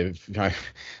I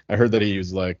heard that he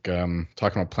was like talking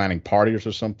about planning parties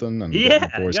or something, and yeah,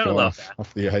 the boys going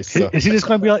off the ice. So. Is he just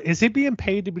going to be like? Is he being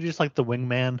paid to be just like the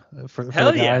wingman for the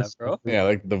guys? Yeah, bro. Yeah,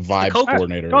 like the vibe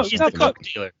coordinator. No, he's the coke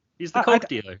dealer. He's the coke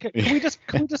dealer. Can we just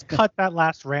cut that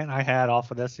last rant I had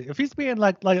off of this? If he's being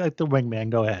like the wingman,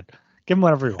 go ahead. Give him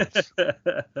whatever he wants.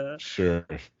 Sure.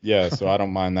 Yeah, so I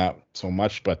don't mind that so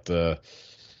much, but John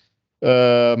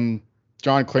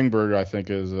Klingberg, I think,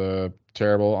 is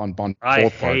terrible on both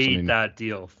parts. I hate that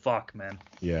deal. Fuck, man.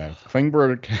 Yeah,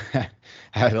 Klingberg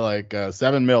had like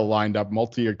 $7 million lined up,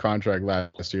 multi-year contract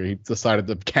last year. He decided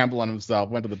to gamble on himself,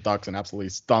 went to the Ducks, and absolutely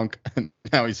stunk. And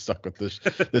now he's stuck with this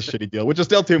shitty deal, which is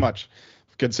still too much,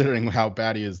 considering how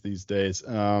bad he is these days.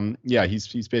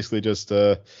 He's basically just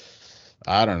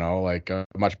I don't know, like a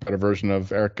much better version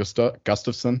of Eric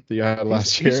Gustafsson that you had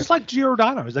last year. He's just like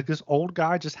Giordano. He's like this old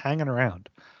guy just hanging around.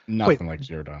 Nothing like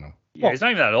Giordano. Yeah, he's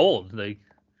not even that old. Like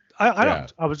I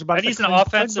don't. I was about. And he's an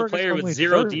offensive player with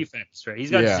zero defense, right?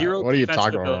 He's got zero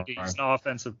defensive ability. He's an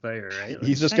offensive player, right? Like,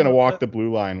 he's just gonna walk the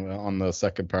blue line on the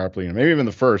second power play, maybe even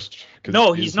the first.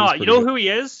 No, he's not. You know who he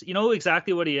is? You know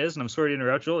exactly what he is. And I'm sorry to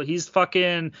interrupt, Joel. He's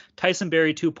fucking Tyson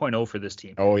Barrie 2.0 for this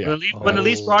team. Oh yeah. When the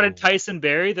Leafs brought in Tyson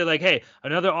Barrie, they're like, hey,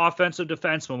 another offensive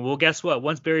defenseman. Well, guess what?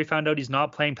 Once Barrie found out he's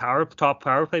not playing top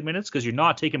power play minutes, because you're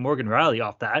not taking Morgan Riley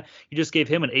off that, you just gave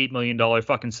him an $8 million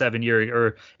fucking 7-year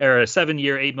or a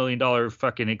 7-year $8 million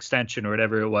fucking extension or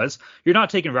whatever it was. You're not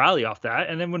taking Riley off that.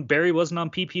 And then when Barrie wasn't on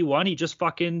PP1, he just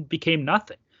fucking became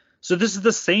nothing. So this is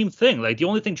the same thing. Like, the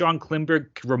only thing John Klingberg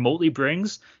remotely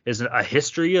brings is a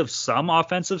history of some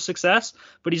offensive success,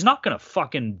 but he's not going to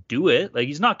fucking do it. Like,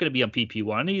 he's not going to be on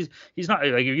PP1. He's not,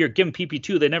 like, if you're giving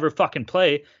PP2, they never fucking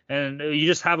play. And you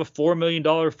just have a $4 million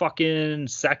fucking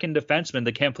second defenseman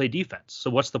that can't play defense. So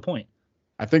what's the point?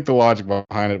 I think the logic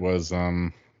behind it was,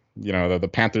 the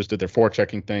Panthers did their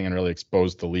forechecking thing and really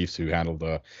exposed the Leafs, who handled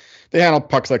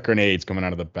pucks like grenades coming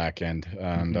out of the back end.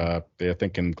 And they're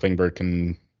thinking Klingberg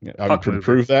can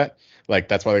improve that. Like,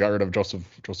 that's why they got rid of Justin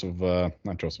Hall.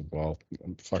 Because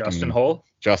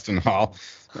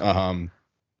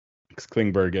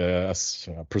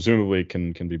Klingberg presumably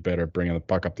can be better at bringing the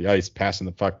puck up the ice, passing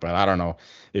the puck, but I don't know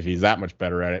if he's that much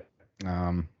better at it.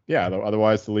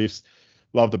 Otherwise the Leafs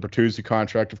love the Bertuzzi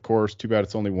contract, of course. Too bad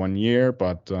it's only 1 year,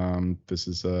 but this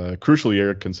is a crucial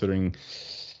year considering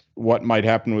what might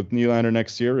happen with Nylander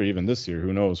next year or even this year.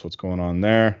 Who knows what's going on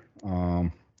there.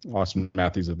 Austin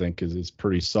Matthews, I think, is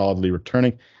pretty solidly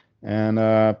returning. And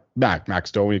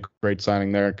Max Domi, great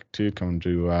signing there, too, coming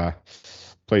to a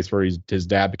place where his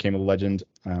dad became a legend.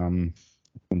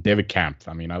 David Kampf.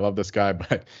 I mean, I love this guy,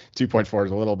 but 2.4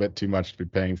 is a little bit too much to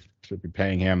be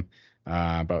paying him.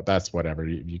 But that's whatever.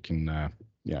 You can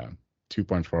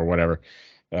 2.4, whatever.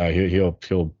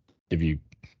 He'll give you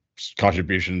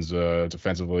contributions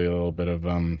defensively, a little bit of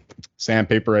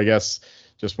sandpaper, I guess.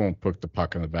 Just won't put the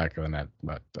puck in the back of the net.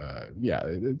 But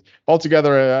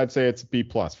altogether, I'd say it's a B+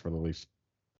 for the Leafs.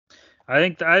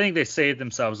 I think they saved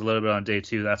themselves a little bit on day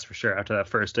 2, that's for sure. After that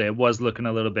first day, it was looking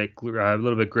a little bit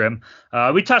grim.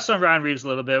 We touched on Ryan Reeves a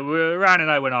little bit. Ryan and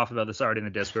I went off about this already in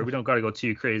the Discord. We don't got to go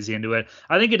too crazy into it.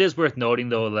 I think it is worth noting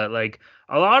though that like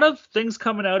a lot of things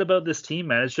coming out about this team,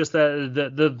 man. It's just that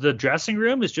the dressing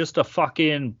room is just a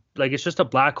fucking like it's just a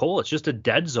black hole. It's just a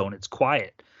dead zone. It's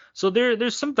quiet. So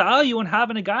there's some value in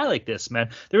having a guy like this,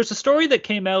 man. There was a story that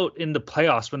came out in the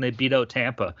playoffs when they beat out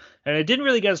Tampa, and it didn't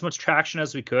really get as much traction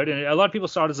as we could, and a lot of people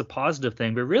saw it as a positive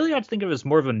thing, but really I think of it as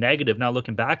more of a negative now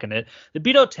looking back on it. They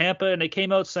beat out Tampa, and they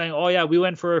came out saying, oh yeah, we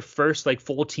went for our first like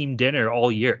full team dinner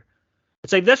all year.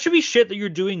 It's like that should be shit that you're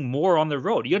doing more on the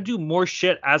road. You got to do more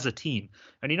shit as a team.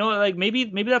 And you know, like maybe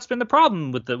that's been the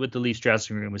problem with the Leafs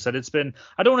dressing room. Is that it's been,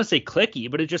 I don't want to say cliquey,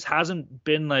 but it just hasn't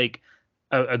been like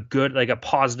a good, like a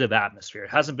positive atmosphere. It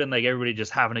hasn't been like everybody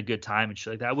just having a good time and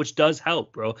shit like that, which does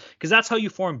help, bro, because that's how you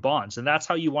form bonds and that's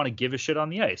how you want to give a shit on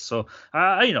the ice. So,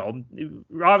 you know,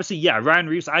 obviously, yeah, Ryan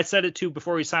Reeves, I said it too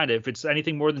before he signed it. If it's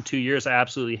anything more than 2 years, I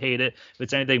absolutely hate it. If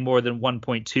it's anything more than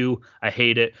 1.2, I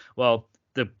hate it. Well,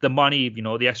 the money, you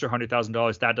know, the extra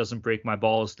 $100,000, that doesn't break my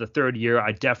balls. The third year,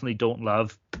 I definitely don't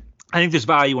love. I think there's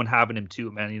value in having him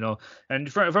too, man, you know.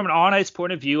 And from an on-ice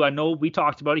point of view, I know we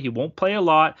talked about it. He won't play a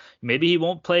lot. Maybe he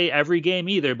won't play every game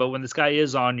either. But when this guy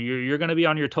is on, you're going to be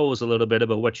on your toes a little bit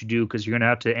about what you do because you're going to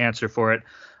have to answer for it.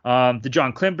 The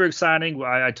John Klingberg signing,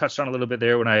 I touched on a little bit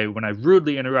there when I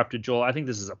rudely interrupted Joel. I think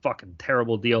this is a fucking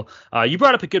terrible deal. You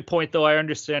brought up a good point, though. I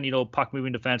understand, you know, puck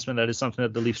moving defenseman, that is something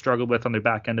that the Leafs struggled with on their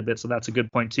back end a bit, so that's a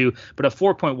good point too. But at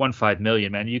 $4.15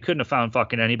 million, man, you couldn't have found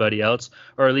fucking anybody else,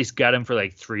 or at least get him for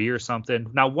like 3 or something.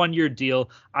 Now, 1 year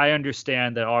deal, I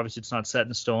understand that obviously it's not set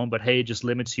in stone, but hey, it just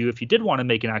limits you. If you did want to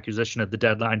make an acquisition at the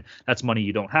deadline, that's money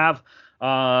you don't have.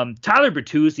 Tyler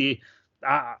Bertuzzi,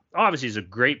 obviously he's a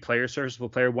great player, serviceable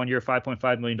player. 1 year,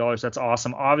 $5.5 million. That's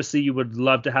awesome. Obviously, you would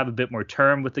love to have a bit more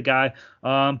term with the guy.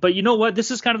 But you know what? This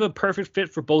is kind of a perfect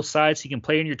fit for both sides. He can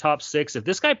play in your top 6. If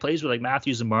this guy plays with like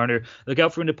Matthews and Marner, look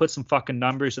out for him to put some fucking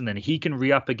numbers, and then he can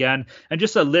re-up again. And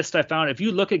just a list I found, if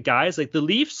you look at guys like the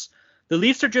Leafs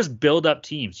are just build-up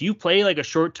teams. You play like a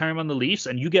short term on the Leafs,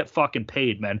 and you get fucking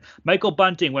paid, man. Michael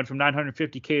Bunting went from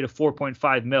 $950K to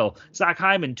 $4.5 mil. Zach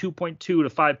Hyman, 2.2 to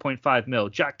 5.5 mil.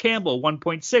 Jack Campbell,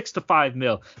 1.6 to 5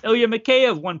 mil. Ilya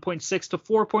Mikheyev, 1.6 to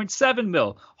 4.7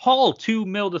 mil. Hall, 2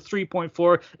 mil to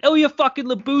 3.4. Ilya fucking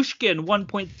Lyubushkin,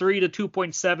 1.3 to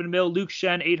 2.7 mil. Luke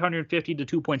Shen, 850 to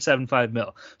 2.75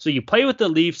 mil. So you play with the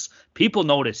Leafs, people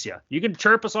notice you. You can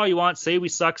chirp us all you want, say we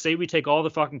suck, say we take all the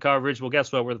fucking coverage. Well,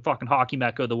 guess what? We're the fucking hockey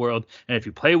mecca of the world, and if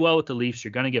you play well with the Leafs,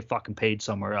 you're going to get fucking paid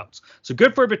somewhere else. So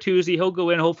good for Bertuzzi. He'll go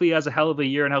in, hopefully he has a hell of a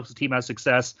year and helps the team have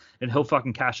success, and he'll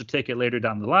fucking cash a ticket later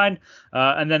down the line.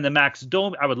 And then the Max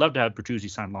Domi, I would love to have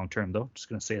Bertuzzi sign long term, though. Just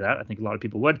going to say that. I think a lot of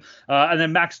people would. And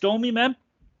then Max Domi, man,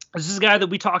 this is a guy that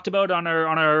we talked about on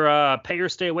our pay or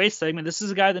stay away segment. This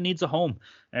is a guy that needs a home.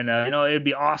 And, you know, it'd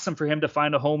be awesome for him to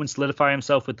find a home and solidify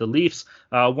himself with the Leafs.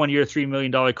 1 year, $3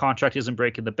 million contract isn't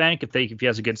breaking the bank. If he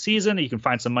has a good season, you can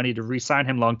find some money to re-sign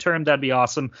him long term. That'd be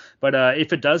awesome. But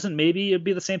if it doesn't, maybe it'd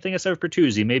be the same thing as for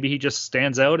Bertuzzi. Maybe he just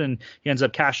stands out and he ends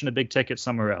up cashing a big ticket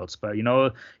somewhere else. But, you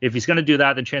know, if he's going to do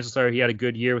that, then chances are he had a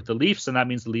good year with the Leafs, and that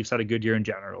means the Leafs had a good year in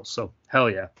general. So, hell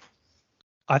yeah.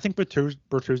 I think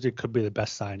Bertuzzi could be the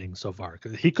best signing so far.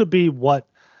 He could be what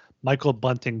Michael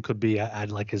Bunting could be at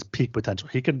like his peak potential.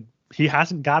 He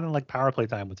hasn't gotten like power play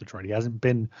time with Detroit. He hasn't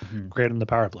been great on the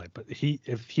power play. But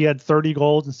if he had 30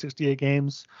 goals in 68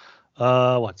 games,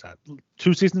 what's that?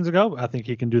 2 seasons ago, I think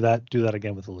he can do that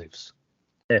again with the Leafs.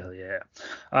 Hell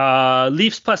yeah.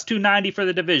 Leafs plus 290 for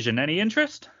the division. Any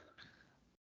interest?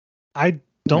 I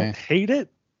don't hate it.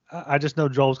 I just know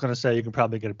Joel's going to say you can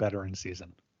probably get it better in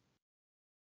season.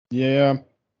 Yeah,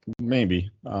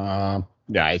 maybe.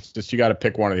 Yeah, it's just you got to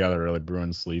pick one or the other, really.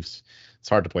 Bruins, Leafs. It's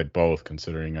hard to play both,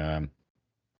 considering you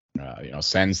know,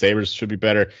 Sens, Sabres should be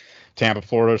better. Tampa,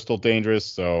 Florida are still dangerous.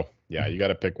 So yeah, you got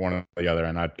to pick one or the other,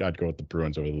 and I'd go with the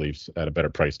Bruins over the Leafs at a better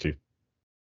price too.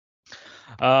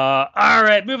 All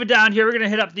right, moving down here, we're gonna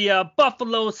hit up the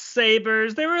Buffalo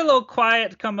Sabres. They were a little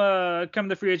quiet come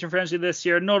the free agent frenzy this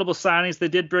year. Notable signings: they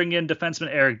did bring in defenseman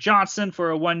Eric Johnson for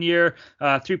a 1 year,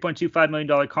 $3.25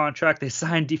 million contract. They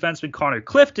signed defenseman Connor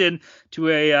Clifton to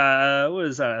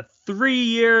a 3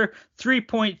 year,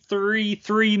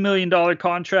 $3.33 million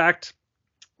contract.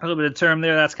 A little bit of term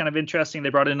there. That's kind of interesting. They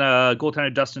brought in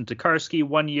goaltender Dustin Tokarski,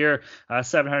 1 year,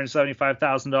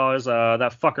 $775,000.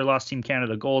 That fucker lost Team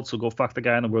Canada gold, so go fuck the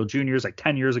guy in the World Juniors like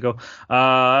 10 years ago.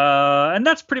 And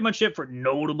that's pretty much it for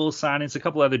notable signings. A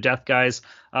couple other death guys.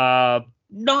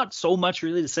 not so much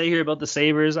really to say here about the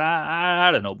Sabres.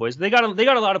 I don't know, boys. They got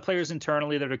a lot of players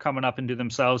internally that are coming up into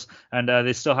themselves, and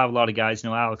they still have a lot of guys.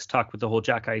 Alex Tuck with the whole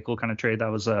Jack Eichel kind of trade,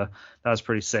 that was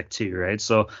pretty sick too, right?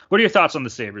 So, what are your thoughts on the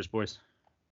Sabres, boys?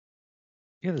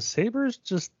 Yeah, the Sabres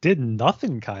just did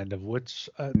nothing, kind of, which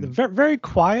they're very, very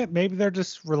quiet. Maybe they're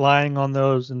just relying on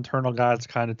those internal guys to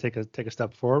kind of take a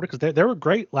step forward, because they were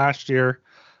great last year.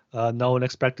 No one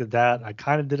expected that. I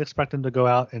kind of did expect them to go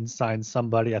out and sign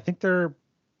somebody. I think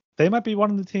they might be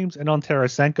one of the teams in on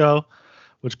Tarasenko,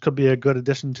 which could be a good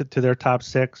addition to their top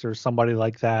six or somebody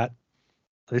like that.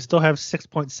 They still have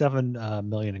 6.7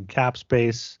 million in cap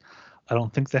space. I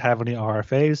don't think they have any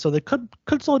RFAs, so they could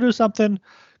still do something.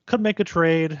 Could make a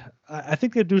trade. I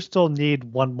think they do still need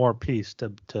one more piece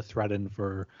to threaten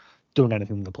for doing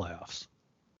anything in the playoffs.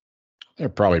 They're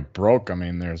probably broke. I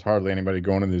mean, there's hardly anybody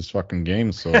going to these fucking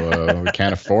games, so we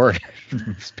can't afford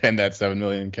to spend that $7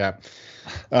 million cap.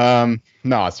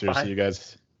 No, seriously, you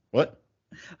guys. What?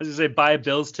 I was gonna say, buy a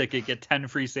Bills ticket, get 10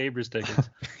 free Sabres tickets.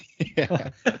 Yeah.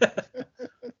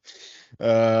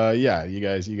 Yeah, you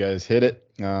guys hit it.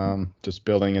 Just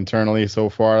building internally so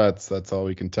far. That's all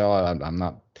we can tell. I'm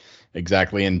not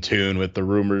exactly in tune with the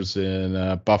rumors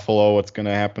in Buffalo. What's going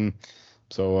to happen?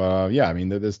 So yeah, I mean,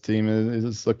 this team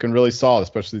is looking really solid,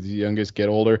 especially as the youngest get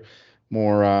older,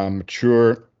 more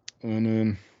mature,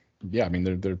 and yeah, I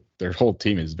mean, their whole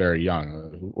team is very young.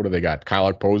 What do they got?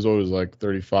 Kyle Okposo is like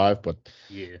 35, but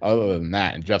yeah. Other than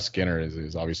that, and Jeff Skinner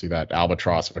is obviously that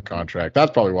albatross of a contract.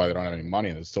 That's probably why they don't have any money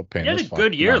and they're still paying. He had a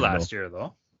good year last year,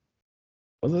 though.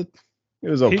 Was it? It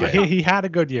was okay. He had a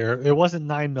good year. It wasn't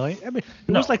 $9 million. I mean,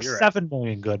 it was like $7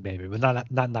 million good, maybe, but not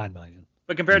 $9 million.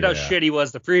 But compared to how shit he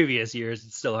was the previous years,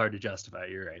 it's still hard to justify.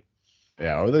 You're right.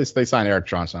 Yeah, or they signed Eric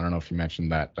Johnson. I don't know if you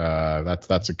mentioned that.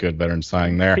 That's a good veteran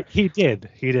signing there. He did,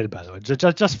 by the way.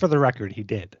 Just for the record, he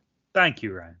did. Thank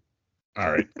you, Ryan.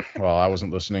 All right. Well, I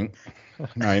wasn't listening.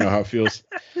 Now you know how it feels.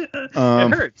 It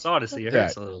hurts, honestly. It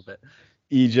hurts a little bit.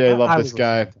 EJ, love this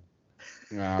guy.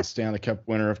 Stanley Cup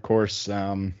winner, of course.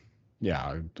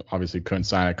 Yeah, obviously couldn't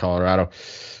sign at Colorado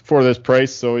for this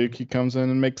price, so he comes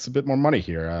in and makes a bit more money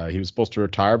here. He was supposed to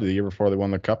retire the year before they won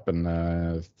the Cup,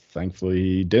 and thankfully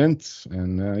he didn't.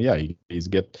 And yeah, he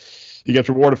gets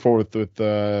rewarded for with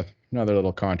another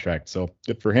little contract. So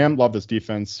good for him. Love this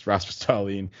defense. Rasmus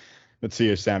Dahlin,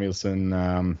 Matthias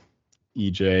Samuelsson,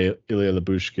 EJ, Ilya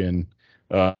Lyubushkin,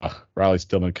 Riley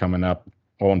Stillman coming up.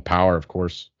 Owen Power, of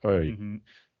course.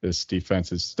 This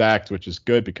defense is stacked, which is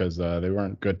good because they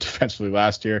weren't good defensively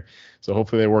last year. So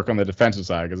hopefully they work on the defensive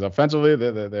side, because offensively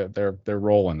they're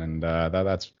rolling, and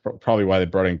that's probably why they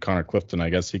brought in Connor Clifton.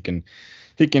 I guess he can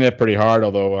hit pretty hard,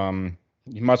 although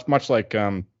much like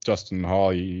Justin Hall,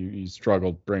 he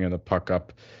struggled bringing the puck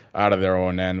up out of their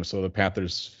own end. So the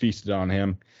Panthers feasted on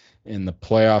him in the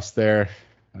playoffs there.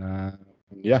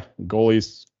 Yeah,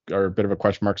 goalies are a bit of a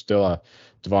question mark still.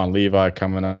 Devon Levi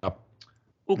coming up.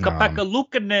 Ukko-Pekka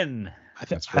Luukkonen. I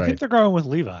think they're going with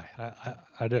Levi.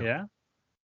 I do. Yeah.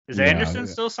 Is Anderson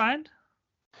still signed?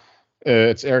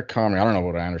 It's Eric Comrie. I don't know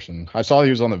about Anderson. I saw he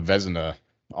was on the Vezina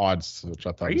odds, which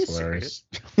I thought was hilarious.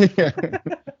 Yeah.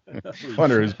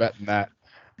 Wonder who's betting that.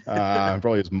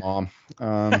 Probably his mom.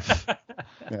 Yeah,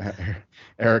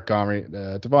 Eric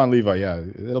Comrie, Devon Levi. Yeah,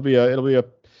 it'll be a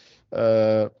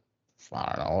I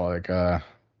don't know, like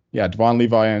yeah, Devon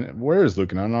Levi, and where is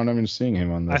Luukkonen? I'm not even seeing him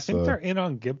on this. I think they're in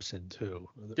on Gibson too.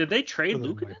 Did they trade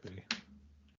Luukkonen?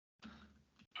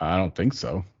 I don't think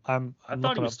so. I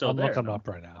thought he was still there. I'm looking up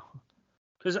right now.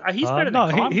 Because he's better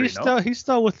than Comrie, he's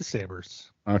still with the Sabres.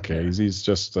 Okay, he's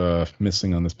just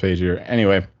missing on this page here.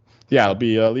 Anyway, yeah, it'll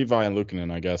be Levi and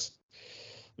Luukkonen, I guess,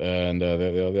 and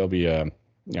they'll be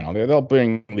they'll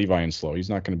bring Levi in slow. He's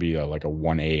not going to be like a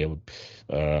 1A.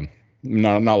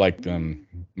 Not like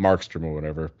Markstrom or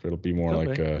whatever. It'll be more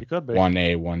like a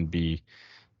 1A,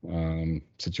 1B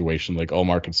situation like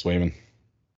Ullmark and Swayman.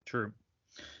 True.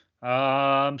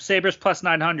 Sabres plus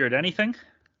 900. Anything?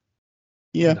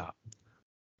 Yeah. No.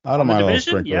 I don't mind a little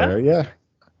sprinkler there. Yeah.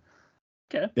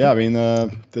 Okay. Yeah, I mean,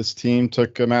 this team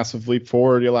took a massive leap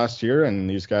forward last year, and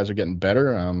these guys are getting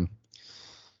better.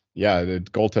 Yeah, the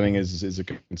goaltending is a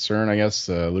concern, I guess.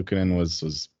 Luukkonen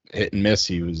was hit and miss.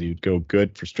 He would go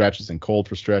good for stretches and cold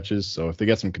for stretches. So if they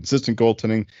get some consistent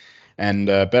goaltending and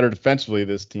better defensively,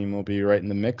 this team will be right in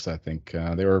the mix. I think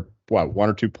they were 1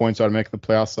 or 2 points out of making the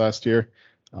playoffs last year.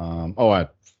 I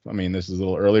mean, this is a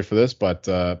little early for this, but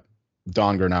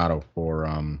Don Granato for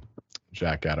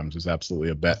Jack Adams is absolutely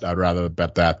a bet. I'd rather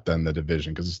bet that than the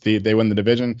division, because if they win the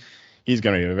division, he's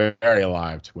going to be very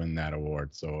alive to win that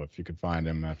award. So if you could find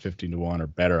him at 15-1 or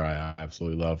better, I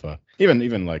absolutely love.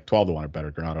 Even like 12-1 or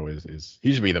better, Granato is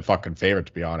he should be the fucking favorite,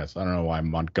 to be honest. I don't know why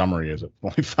Montgomery is at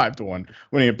only 5-1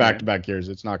 winning it back-to-back years.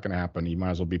 It's not going to happen. He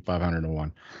might as well be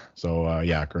 500-1. So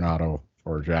Granato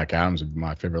or Jack Adams would be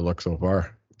my favorite look so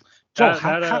far.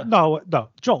 Joel,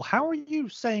 Joel, how are you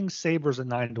saying Sabres at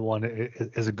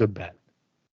 9-1 is a good bet?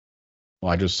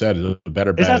 Well, I just said a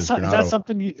better bet is Granato.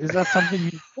 Is that something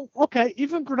you okay,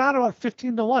 even Granato at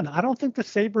 15-1. I don't think the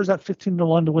Sabres at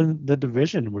 15-1 to win the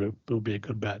division would be a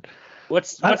good bet.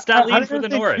 What's Dahlin for the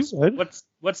Norris?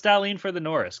 What's Dahlin for the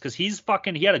Norris? Because he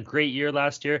had a great year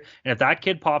last year, and if that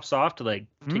kid pops off to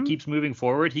he keeps moving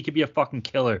forward, he could be a fucking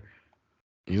killer.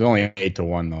 He's only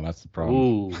 8-1 though. That's the problem.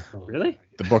 Ooh, really?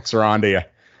 The books are on to you.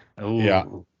 Ooh.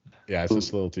 Yeah, it's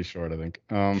just a little too short, I think.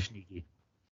 Sneaky.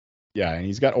 Yeah, and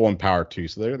he's got Owen Power too,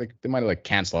 so they might like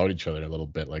cancel out each other a little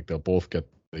bit. Like they'll both get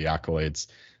the accolades.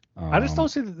 I just don't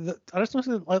see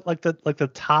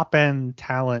the top end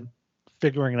talent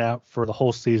figuring it out for the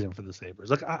whole season for the Sabres.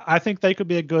 Like I think they could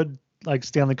be a good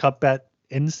Stanley Cup bet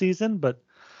in season, but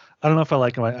I don't know if I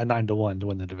like them at 9-1 to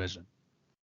win the division.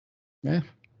 Yeah,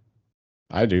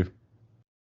 I do.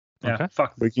 Yeah, okay.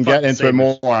 We can get into it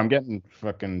more. I'm getting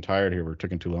fucking tired here. We're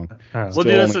taking too long. Right, we'll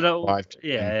do this.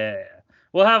 Yeah.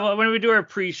 We'll have when we do our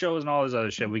pre-shows and all this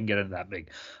other shit, we can get into that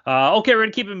big. Okay, we're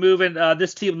gonna keep it moving.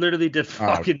 This team literally did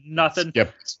fucking nothing.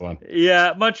 Skip this one.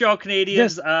 Yeah, Montreal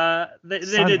Canadiens. They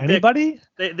did anybody?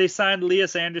 They signed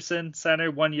Elias Anderson, center,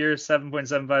 1 year,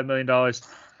 $7.75 million.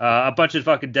 A bunch of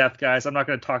fucking depth guys. I'm not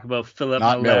gonna talk about Philip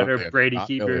Millett or Brady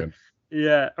Keeper. Million.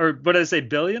 Yeah, or what did I say?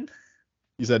 Billion?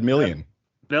 You said million.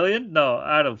 Billion? No,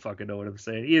 I don't fucking know what I'm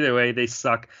saying. Either way, they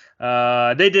suck.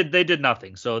 They did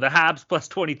nothing. So the Habs plus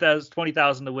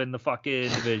 20,000 to win the fucking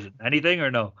division. Anything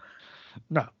or no?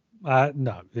 No,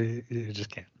 you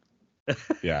just can't.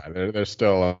 Yeah, they're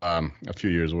still a few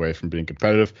years away from being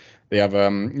competitive. They have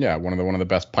one of the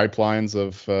best pipelines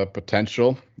of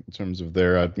potential in terms of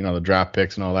their the draft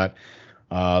picks and all that.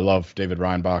 I love David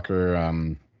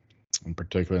Reinbacher, in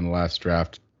particular in the last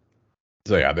draft.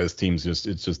 So yeah, this team's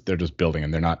they're just building,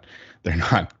 and they're not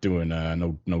doing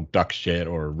no Duck shit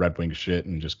or Red Wing shit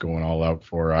and just going all out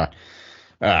for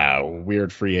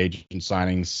weird free agent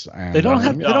signings. And they don't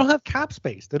have cap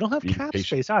space. They don't have cap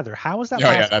space either. How is that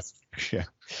possible?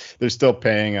 They're still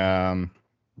paying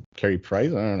Carey Price.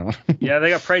 I don't know. Yeah,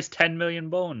 they got priced 10 million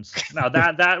bones. Now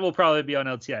that will probably be on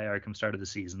LTIR come start of the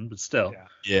season, but still.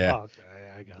 Yeah. Oh, okay,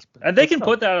 I guess. And they can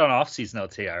put that on off-season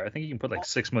LTIR. I think you can put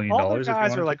 $6 million. All the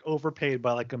guys are overpaid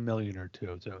by $1 million or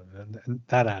 $2 million, and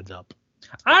that adds up.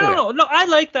 I don't know. No, I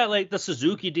like that. Like the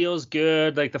Suzuki deal is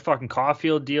good. Like the fucking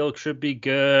Caulfield deal should be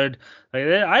good.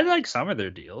 I like some of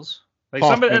their deals. Like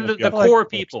some of the core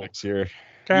people.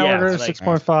 Gallagher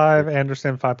 6.5,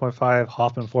 Anderson 5.5,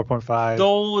 Hoffman 4.5.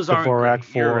 Those are Dvorak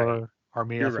 4, right.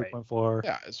 Armia 3.4.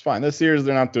 Yeah, it's fine.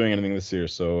 They're not doing anything this year,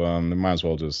 so they might as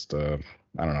well just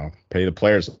I don't know, pay the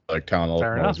players like talent.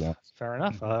 Fair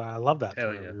enough. I love that.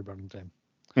 Hell yeah. Team.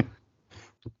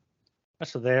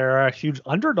 So they're a huge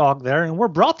underdog there, and we're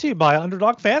brought to you by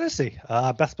Underdog Fantasy.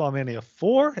 Best Ball Mania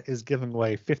 4 is giving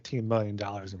away $15 million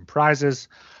in prizes.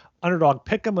 Underdog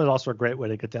Pick'em is also a great way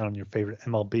to get down on your favorite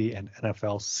MLB and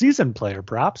NFL season player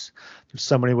props. There's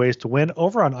so many ways to win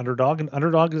over on Underdog, and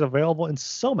Underdog is available in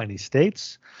so many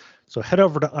states. So head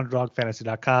over to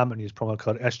UnderdogFantasy.com and use promo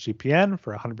code SGPN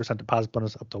for a 100% deposit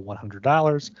bonus up to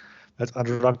 $100. That's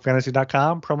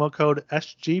UnderdogFantasy.com, promo code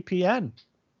SGPN.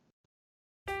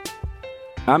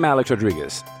 I'm Alex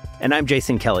Rodriguez. And I'm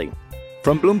Jason Kelly.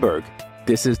 From Bloomberg,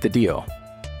 this is The Deal.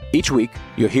 Each week,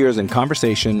 you'll hear us in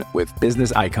conversation with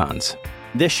business icons.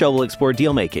 This show will explore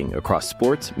deal-making across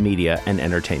sports, media, and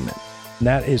entertainment.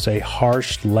 That is a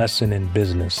harsh lesson in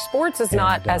business. Sports is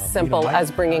not as simple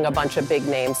as bringing a bunch of big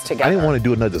names together. I didn't want to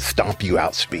do another stomp you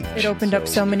out speech. It opened up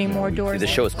so many more doors. The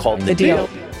show is called The Deal.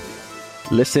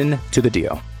 Listen to The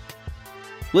Deal.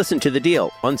 Listen to The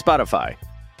Deal on Spotify.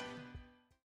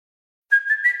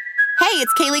 Hey,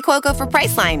 it's Kaylee Cuoco for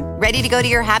Priceline. Ready to go to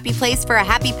your happy place for a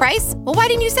happy price? Well, why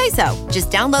didn't you say so?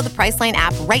 Just download the Priceline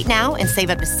app right now and save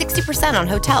up to 60% on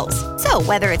hotels. So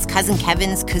whether it's Cousin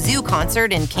Kevin's Kazoo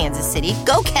Concert in Kansas City,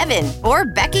 go Kevin, or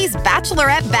Becky's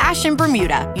Bachelorette Bash in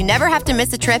Bermuda, you never have to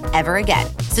miss a trip ever again.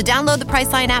 So download the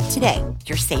Priceline app today.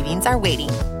 Your savings are waiting.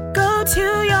 Go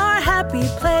to your happy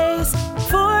place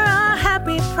for a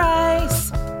happy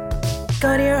price.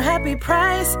 Go to your happy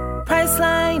price,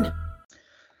 Priceline.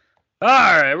 All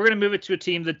right, we're going to move it to a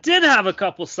team that did have a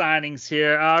couple signings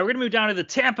here. We're going to move down to the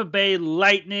Tampa Bay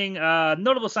Lightning.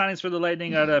 Notable signings for the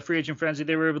Lightning at a free agent frenzy.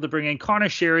 They were able to bring in Connor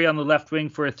Sherry on the left wing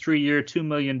for a 3-year, $2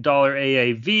 million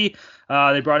AAV.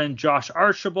 They brought in Josh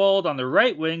Archibald on the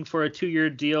right wing for a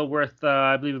 2-year deal worth,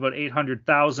 I believe, about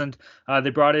 $800,000. They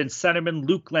brought in centerman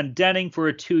Luke Glendening for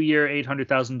a 2-year,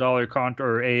 $800,000 contract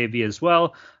or AAV as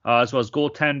well as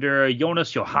goaltender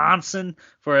Jonas Johansson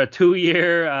for a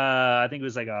 2-year, I think it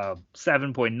was like a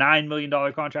 $7.9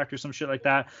 million contract or some shit like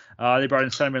that. They brought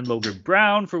in centerman Logan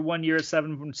Brown for 1 year at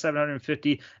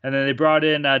 $750,000, and then they brought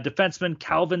in defenseman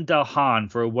Calvin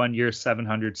Delhan for a 1 year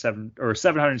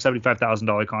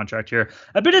 $775,000 contract here.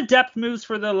 A bit of depth moves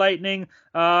for the Lightning.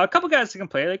 A couple guys that can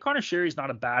play. Like Connor Sherry's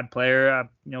not a bad player.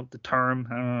 The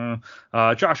term.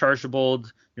 Josh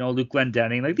Archibald. Luke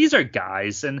Glendening, like these are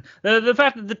guys, and the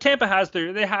fact that the Tampa have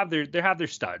their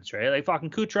studs, right? Like fucking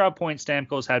Kucherov, Point,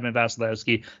 Stamkos, Hedman,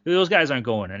 Vasilevsky. Those guys aren't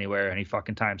going anywhere any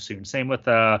fucking time soon. Same with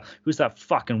who's that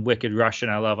fucking wicked Russian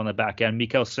I love on the back end,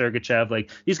 Mikhail Sergachev.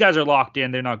 Like these guys are locked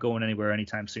in. They're not going anywhere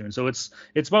anytime soon. So it's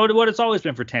about what it's always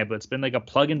been for Tampa. It's been like a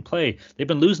plug and play. They've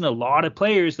been losing a lot of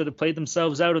players that have played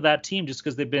themselves out of that team just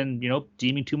because they've been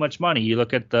deeming too much money. You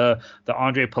look at the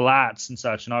Andre Palats and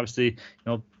such, and obviously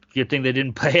good thing they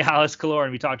didn't play Alex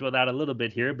Killorn. We talked about that a little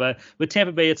bit here, but with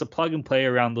Tampa Bay, it's a plug and play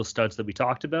around those studs that we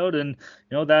talked about, and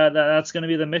that's going to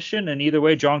be the mission. And either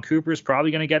way, John Cooper is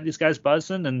probably going to get these guys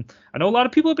buzzing. And I know a lot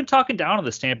of people have been talking down on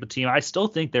this Tampa team. I still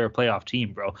think they're a playoff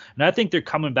team, bro, and I think they're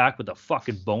coming back with a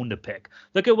fucking bone to pick.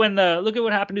 Look at what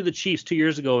happened to the Chiefs 2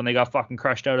 years ago when they got fucking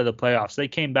crushed out of the playoffs. They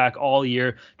came back all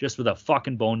year just with a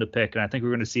fucking bone to pick, and I think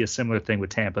we're going to see a similar thing with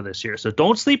Tampa this year. So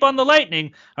don't sleep on the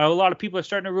Lightning. I know a lot of people are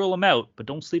starting to rule them out, but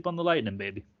don't sleep on the Lightning,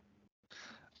 baby.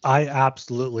 I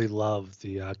absolutely love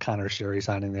the Connor Sherry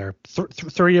signing there.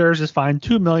 3 years is fine.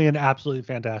 $2 million, absolutely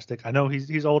fantastic. I know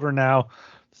he's older now,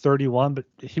 31, but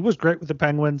he was great with the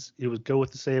Penguins. He was good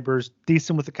with the Sabres,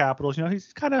 decent with the Capitals.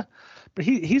 He's kind of, but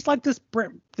he's like this.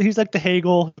 He's like the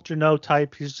Hagel,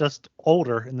 type. He's just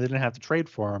older, and they didn't have to trade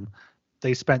for him.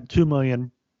 They spent $2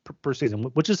 million per season,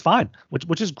 which is fine,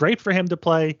 which is great for him to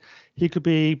play. He could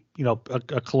be, a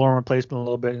Killorn replacement a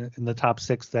little bit in the top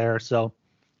 6 there. So,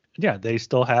 yeah, they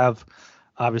still have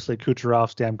obviously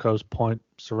Kucherov, Stamkos, Point,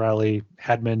 Cirelli,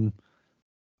 Hedman,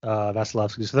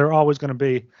 Vasilevsky. So they're always going to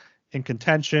be in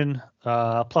contention.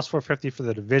 Plus 450 for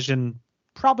the division,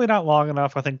 probably not long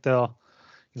enough. I think they'll,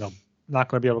 not going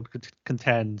to be able to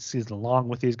contend season long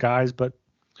with these guys, but.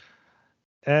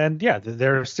 And yeah,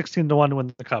 they're 16-1 to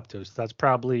win the cup too. So that's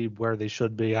probably where they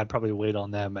should be. I'd probably wait on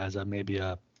them as maybe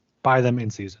buy them in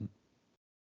season.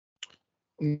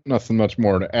 Nothing much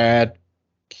more to add.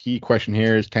 Key question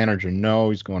here is Tanner Jeannot.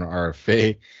 He's going to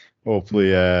RFA. Hopefully,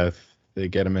 they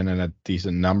get him in a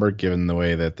decent number, given the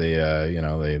way that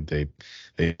they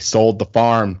sold the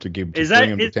farm to bring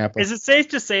him to Tampa. Is it safe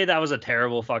to say that was a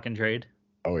terrible fucking trade?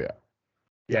 Oh yeah.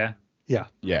 Yeah.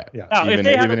 Yeah. Oh, even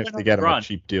if they get him a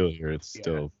cheap deal here, it's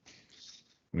still.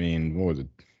 I mean, what was it?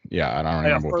 Yeah, I don't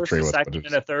remember what the trade was. Second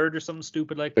and a third or something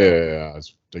stupid like that. Yeah,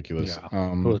 it's ridiculous.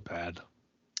 Yeah, it was bad.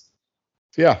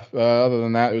 Yeah. Other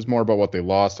than that, it was more about what they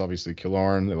lost. Obviously,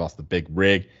 Killorn. They lost the big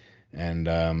rig, and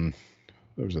there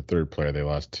was a third player they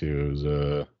lost to. It was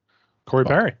Corey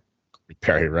Perry. Corey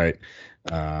Perry, right?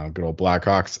 Good old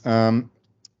Blackhawks.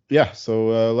 Yeah.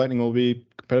 So Lightning will be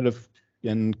competitive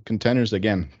and contenders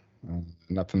again.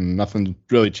 Nothing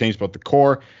really changed about the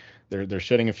core. They're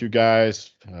shedding a few guys.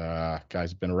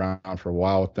 Guys have been around for a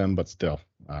while with them, but still,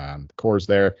 the core's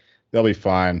there. They'll be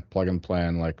fine. Plug and play,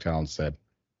 like Talon said.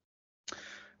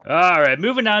 All right,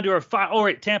 moving on to our all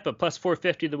right, Tampa plus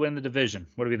 450 to win the division.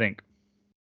 What do we think?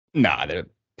 Nah, they're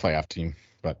a playoff team,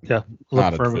 but yeah,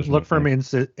 look for me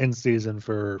in season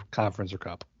for conference or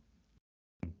cup.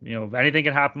 Anything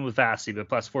can happen with Vasi, but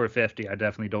plus 450, I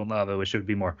definitely don't love it. It should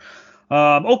be more.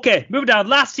 Okay, moving down.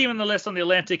 Last team on the list on the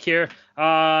Atlantic here.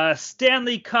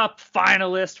 Stanley Cup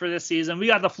finalist for this season. We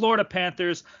got the Florida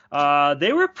Panthers.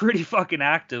 They were pretty fucking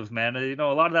active, man.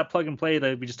 A lot of that plug and play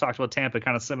that we just talked about Tampa,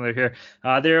 kind of similar here.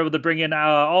 They're able to bring in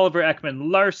Oliver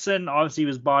Ekman-Larsson. Obviously, he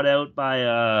was bought out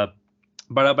by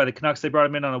the Canucks. They brought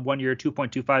him in on a 1 year,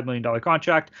 $2.25 million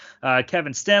contract.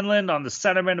 Kevin Stenlund on the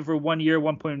centerman for 1 year,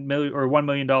 $1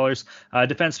 million.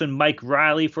 Defenseman Mike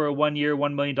Riley for a 1 year,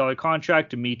 $1 million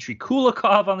contract. Dmitry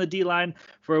Kulikov on the D line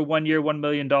for a 1-year, $1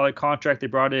 million contract. They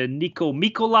brought in Nico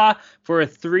Mikola for a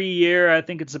 3-year, I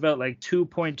think it's about like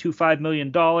 $2.25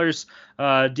 million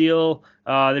deal.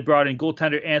 They brought in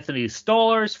goaltender Anthony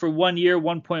Stolarz for 1 year,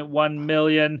 $1.1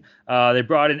 million. They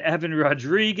brought in Evan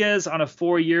Rodriguez on a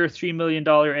 4-year, $3 million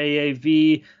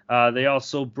AAV. They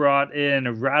also brought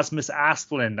in Rasmus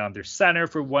Asplund on their center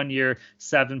for 1 year,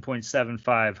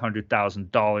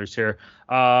 $7,750,000 here.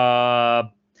 A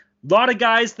lot of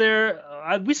guys there.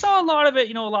 We saw a lot of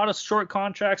it, a lot of short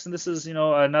contracts, and this is,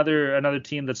 another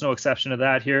team that's no exception to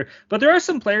that here. But there are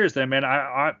some players there, man.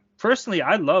 I personally,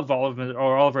 I love Oliver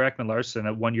Ekman-Larsson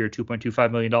at 1 year,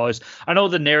 $2.25 million. I know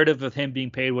the narrative of him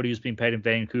being paid what he was being paid in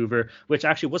Vancouver, which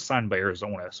actually was signed by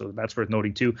Arizona, so that's worth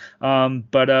noting too.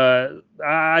 But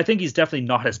I think he's definitely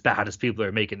not as bad as people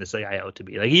are making this guy out to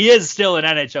be. Like, he is still an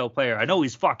NHL player. I know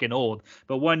he's fucking old,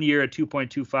 but 1 year at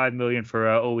 $2.25 million for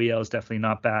OEL is definitely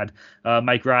not bad.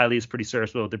 Mike Riley is pretty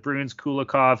serviceable with the Bruins.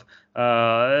 Kulikov,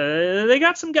 they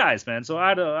got some guys, man. So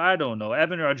I don't know.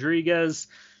 Evan Rodriguez,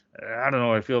 I don't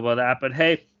know how I feel about that, but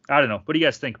hey, I don't know. What do you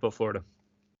guys think about Florida?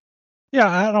 Yeah,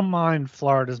 I don't mind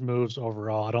Florida's moves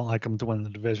overall. I don't like them to win the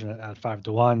division at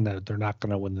 5-1. They're not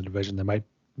going to win the division. They might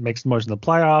make some noise in the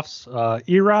playoffs.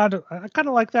 Erod, I kind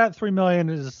of like that. $3 million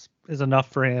is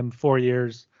enough for him. 4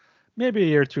 years, maybe a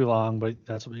year too long, but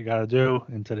that's what you got to do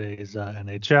in today's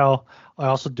NHL. I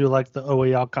also do like the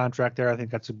OEL contract there. I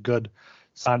think that's a good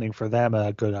signing for them.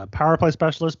 A good power play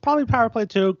specialist, probably power play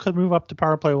 2, could move up to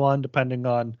power play 1 depending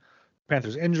on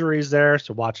Panthers injuries there.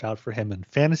 So watch out for him in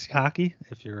fantasy hockey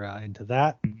if you're into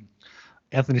that.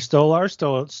 Anthony Stolarz,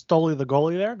 Stoli the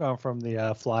goalie there, going from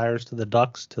the Flyers to the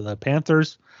Ducks to the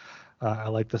Panthers. I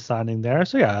like the signing there.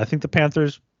 So yeah, I think the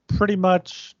Panthers pretty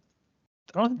much,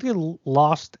 I don't think they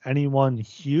lost anyone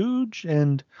huge,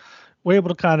 and were able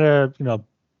to kind of,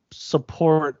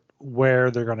 support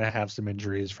where they're going to have some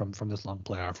injuries from this long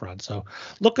playoff run. So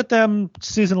look at them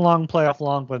season long, playoff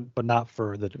long, but not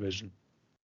for the division.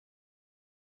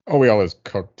 OEL is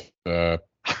cooked.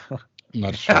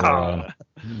 Not sure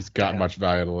he's got much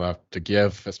value left to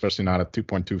give, especially not at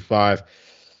 2.25.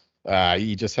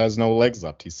 He just has no legs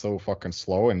left. He's so fucking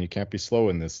slow, and you can't be slow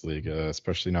in this league,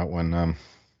 especially not when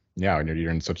when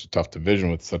you're in such a tough division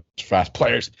with such fast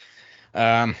players.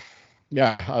 I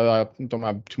don't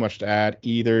have too much to add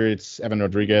either. It's Evan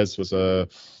Rodriguez was a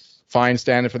fine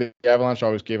stand-in for the Avalanche.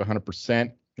 Always gave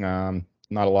 100%.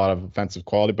 Not a lot of offensive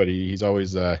quality, but he's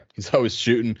always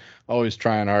shooting, always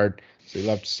trying hard. So you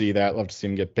love to see that. Love to see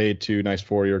him get paid too. Nice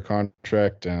 4-year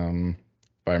contract. If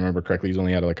I remember correctly, he's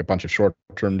only had like a bunch of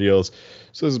short-term deals.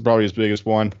 So this is probably his biggest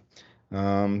one.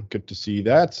 Good to see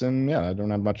that. And yeah, I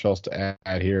don't have much else to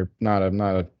add here. Not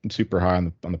a super high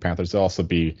on the Panthers. They'll also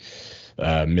be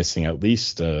missing at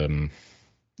least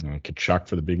Kachuk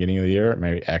for the beginning of the year,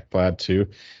 maybe Ekblad too.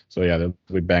 So yeah, they'll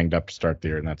be banged up to start the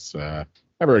year, and that's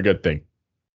never a good thing.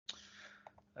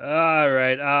 All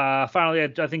right.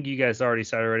 Finally, I think you guys already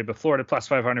said it already, but Florida plus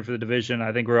 500 for the division.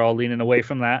 I think we're all leaning away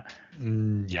from that.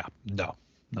 Yeah. No,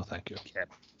 thank you. Okay.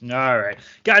 All right,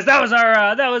 guys, that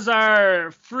was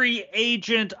our free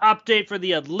agent update for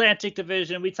the Atlantic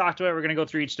Division. We talked about we're going to go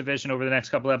through each division over the next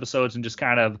couple episodes and just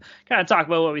kind of talk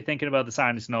about what we're thinking about the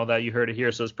signings and all that. You heard it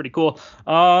here, so it's pretty cool.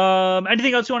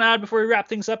 Anything else you want to add before we wrap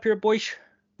things up here, boys?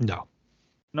 No.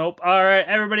 Nope. All right,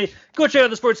 everybody, go check out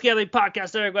the Sports Gambling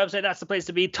Podcast Network website. That's the place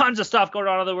to be. Tons of stuff going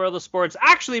on in the world of sports.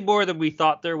 Actually, more than we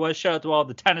thought there was. Shout out to all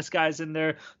the tennis guys in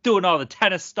there doing all the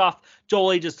tennis stuff.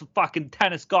 Jolie, just a fucking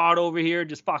tennis god over here,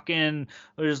 just loving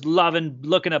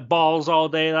looking at balls all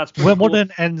day. That's pretty Wimbledon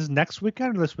cool. ends next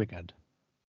weekend or this weekend?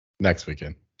 Next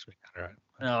weekend. All right.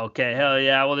 Okay, hell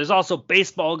yeah. Well, there's also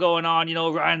baseball going on.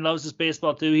 Ryan loves his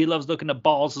baseball too. He loves looking at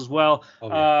balls as well. Oh,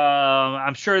 yeah.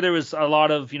 I'm sure there was a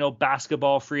lot of,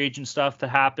 basketball free agent stuff to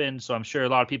happen. So I'm sure a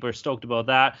lot of people are stoked about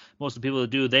that. Most of the people that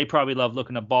do, they probably love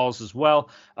looking at balls as well.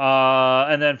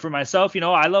 And then for myself,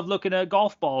 I love looking at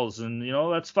golf balls, and,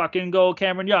 let's fucking go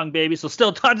Cameron Young, baby. So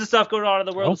still tons of stuff going on in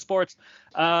the world of sports.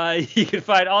 You can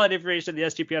find all that information on the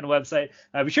SGPN website.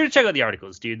 Be sure to check out the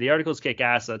articles, dude. The articles kick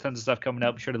ass. Tons of stuff coming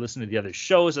up. Be sure to listen to the other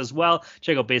shows as well.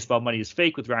 Check out Baseball Money is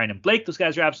Fake with Ryan and Blake. Those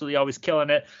guys are absolutely always killing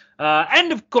it.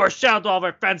 And of course, shout out to all of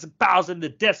our friends and pals in the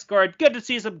Discord. Good to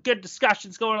see some good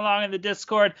discussions going along in the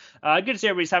Discord. Good to see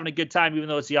everybody's having a good time, even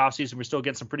though it's the off season. We're still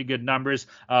getting some pretty good numbers.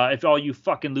 If all you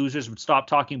fucking losers would stop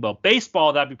talking about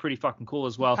baseball, that'd be pretty fucking cool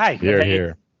as well. Hey,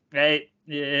 here. Hey,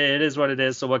 It is what it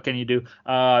is. So what can you do?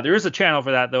 There is a channel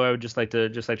for that, though. I would just like to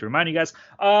remind you guys.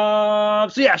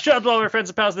 So yeah, shout out to all our friends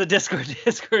and pals in the Discord.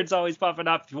 Discord's always popping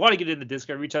up. If you want to get in the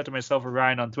Discord, reach out to myself or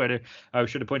Ryan on Twitter. I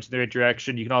should have pointed you in the right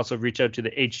direction. You can also reach out to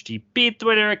the HTP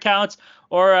Twitter accounts,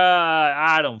 or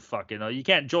I don't fucking know.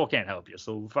 Joel can't help you,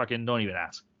 so fucking don't even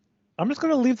ask. I'm just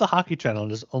gonna leave the hockey channel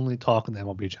and just only talk on the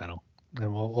MLB channel,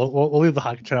 and we'll leave the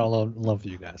hockey channel alone for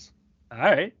you guys. All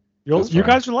right. You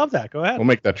guys will love that. Go ahead. We'll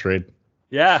make that trade.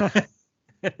 Yeah.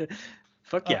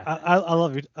 Fuck yeah. I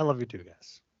love you. I love you too,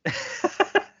 guys.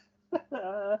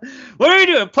 What are we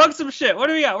doing? Plug some shit. What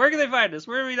do we got? Where can they find us?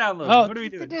 Where are we downloading? What are we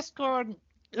doing? The Discord.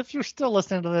 If you're still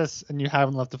listening to this and you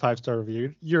haven't left a 5-star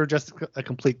review, you're just a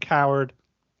complete coward.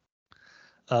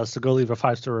 So go leave a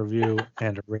 5-star review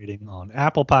and a rating on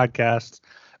Apple Podcasts,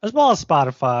 as well as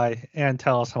Spotify, and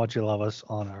tell us how much you love us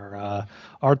on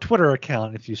our Twitter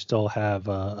account if you still have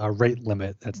a rate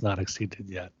limit that's not exceeded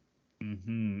yet.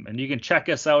 Mm-hmm. And you can check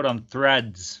us out on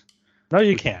Threads. No,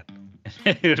 you can't.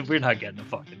 We're not getting the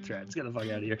fucking Threads. Get the fuck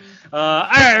out of here. All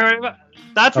right.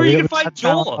 That's where you can find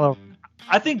Joel.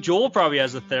 I think Joel probably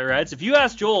has the Threads. If you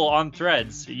ask Joel on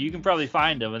Threads, you can probably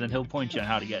find him, and then he'll point you on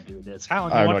how to get to it. I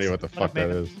have no idea what the fuck that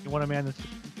is. You want to man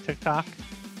TikTok?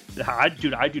 I do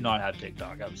not have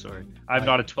TikTok. I'm sorry. I'm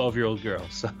not a 12-year-old girl,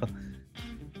 so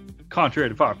contrary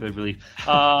to popular belief.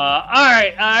 All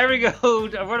right, here we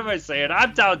go. What am I saying?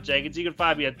 I'm Town Jenkins. You can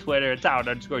find me on Twitter at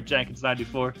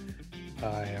Town_Jenkins94.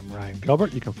 I am Ryan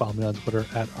Gilbert. You can follow me on Twitter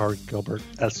at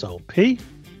rgilbertsop.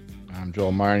 I'm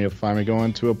Joel Meyer, and you'll find me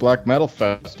going to a black metal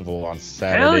festival on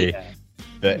Saturday,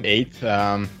 the 8th.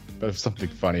 But there's something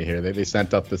funny here. They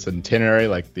sent up this itinerary,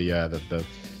 like the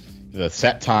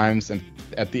set times, and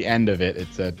at the end of it, it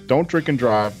said, "Don't drink and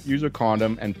drive, use a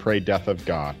condom, and pray death of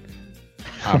God."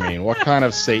 I mean, what kind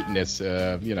of Satanists,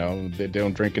 they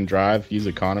don't drink and drive, use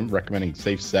a condom, recommending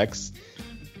safe sex?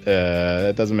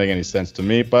 That doesn't make any sense to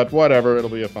me, but whatever, it'll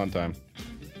be a fun time.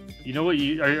 You know what?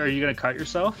 Are you going to cut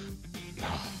yourself?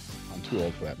 I'm too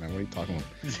old for that, man. What are you talking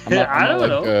about? I'm not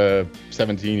like a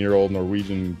 17-year-old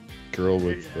Norwegian girl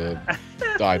with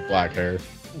dyed black hair.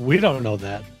 We don't know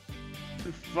that.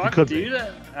 Fuck, dude.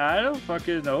 I don't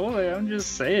fucking know. Like, I'm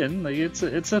just saying. Like, it's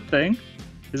a thing.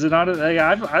 Is it not? Do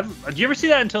you ever see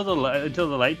that Until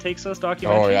the Light Takes Us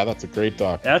documentary? Oh yeah, that's a great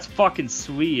doc. That's fucking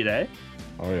sweet, eh?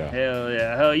 Oh yeah. Hell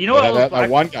yeah. You know what? That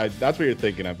one guy. That's what you're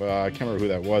thinking of. I can't remember who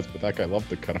that was, but that guy loved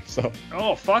to cut himself.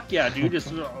 Oh fuck yeah, dude!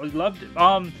 Just loved it.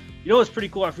 You know what's pretty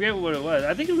cool? I forget what it was.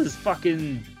 I think it was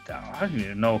fucking. I don't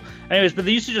even know. Anyways, but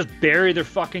they used to just bury their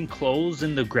fucking clothes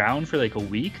in the ground for like a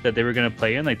week that they were gonna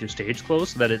play in, like their stage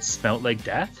clothes, so that it smelled like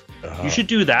death. You should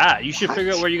do that. You should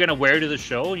figure out where you're gonna wear to the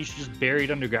show, and you should just bury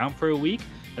it underground for a week,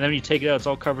 and then when you take it out, it's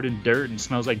all covered in dirt and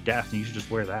smells like death, and you should just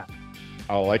wear that.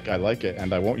 I like it,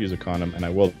 and I won't use a condom, and I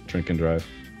will drink and drive.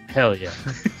 Hell yeah.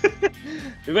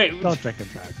 Wait. Don't drink and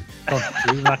drive.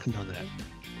 You're not gonna know that.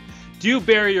 Do you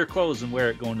bury your clothes and wear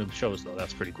it going to the shows though?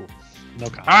 That's pretty cool. No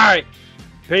comment. All right.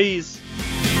 Peace.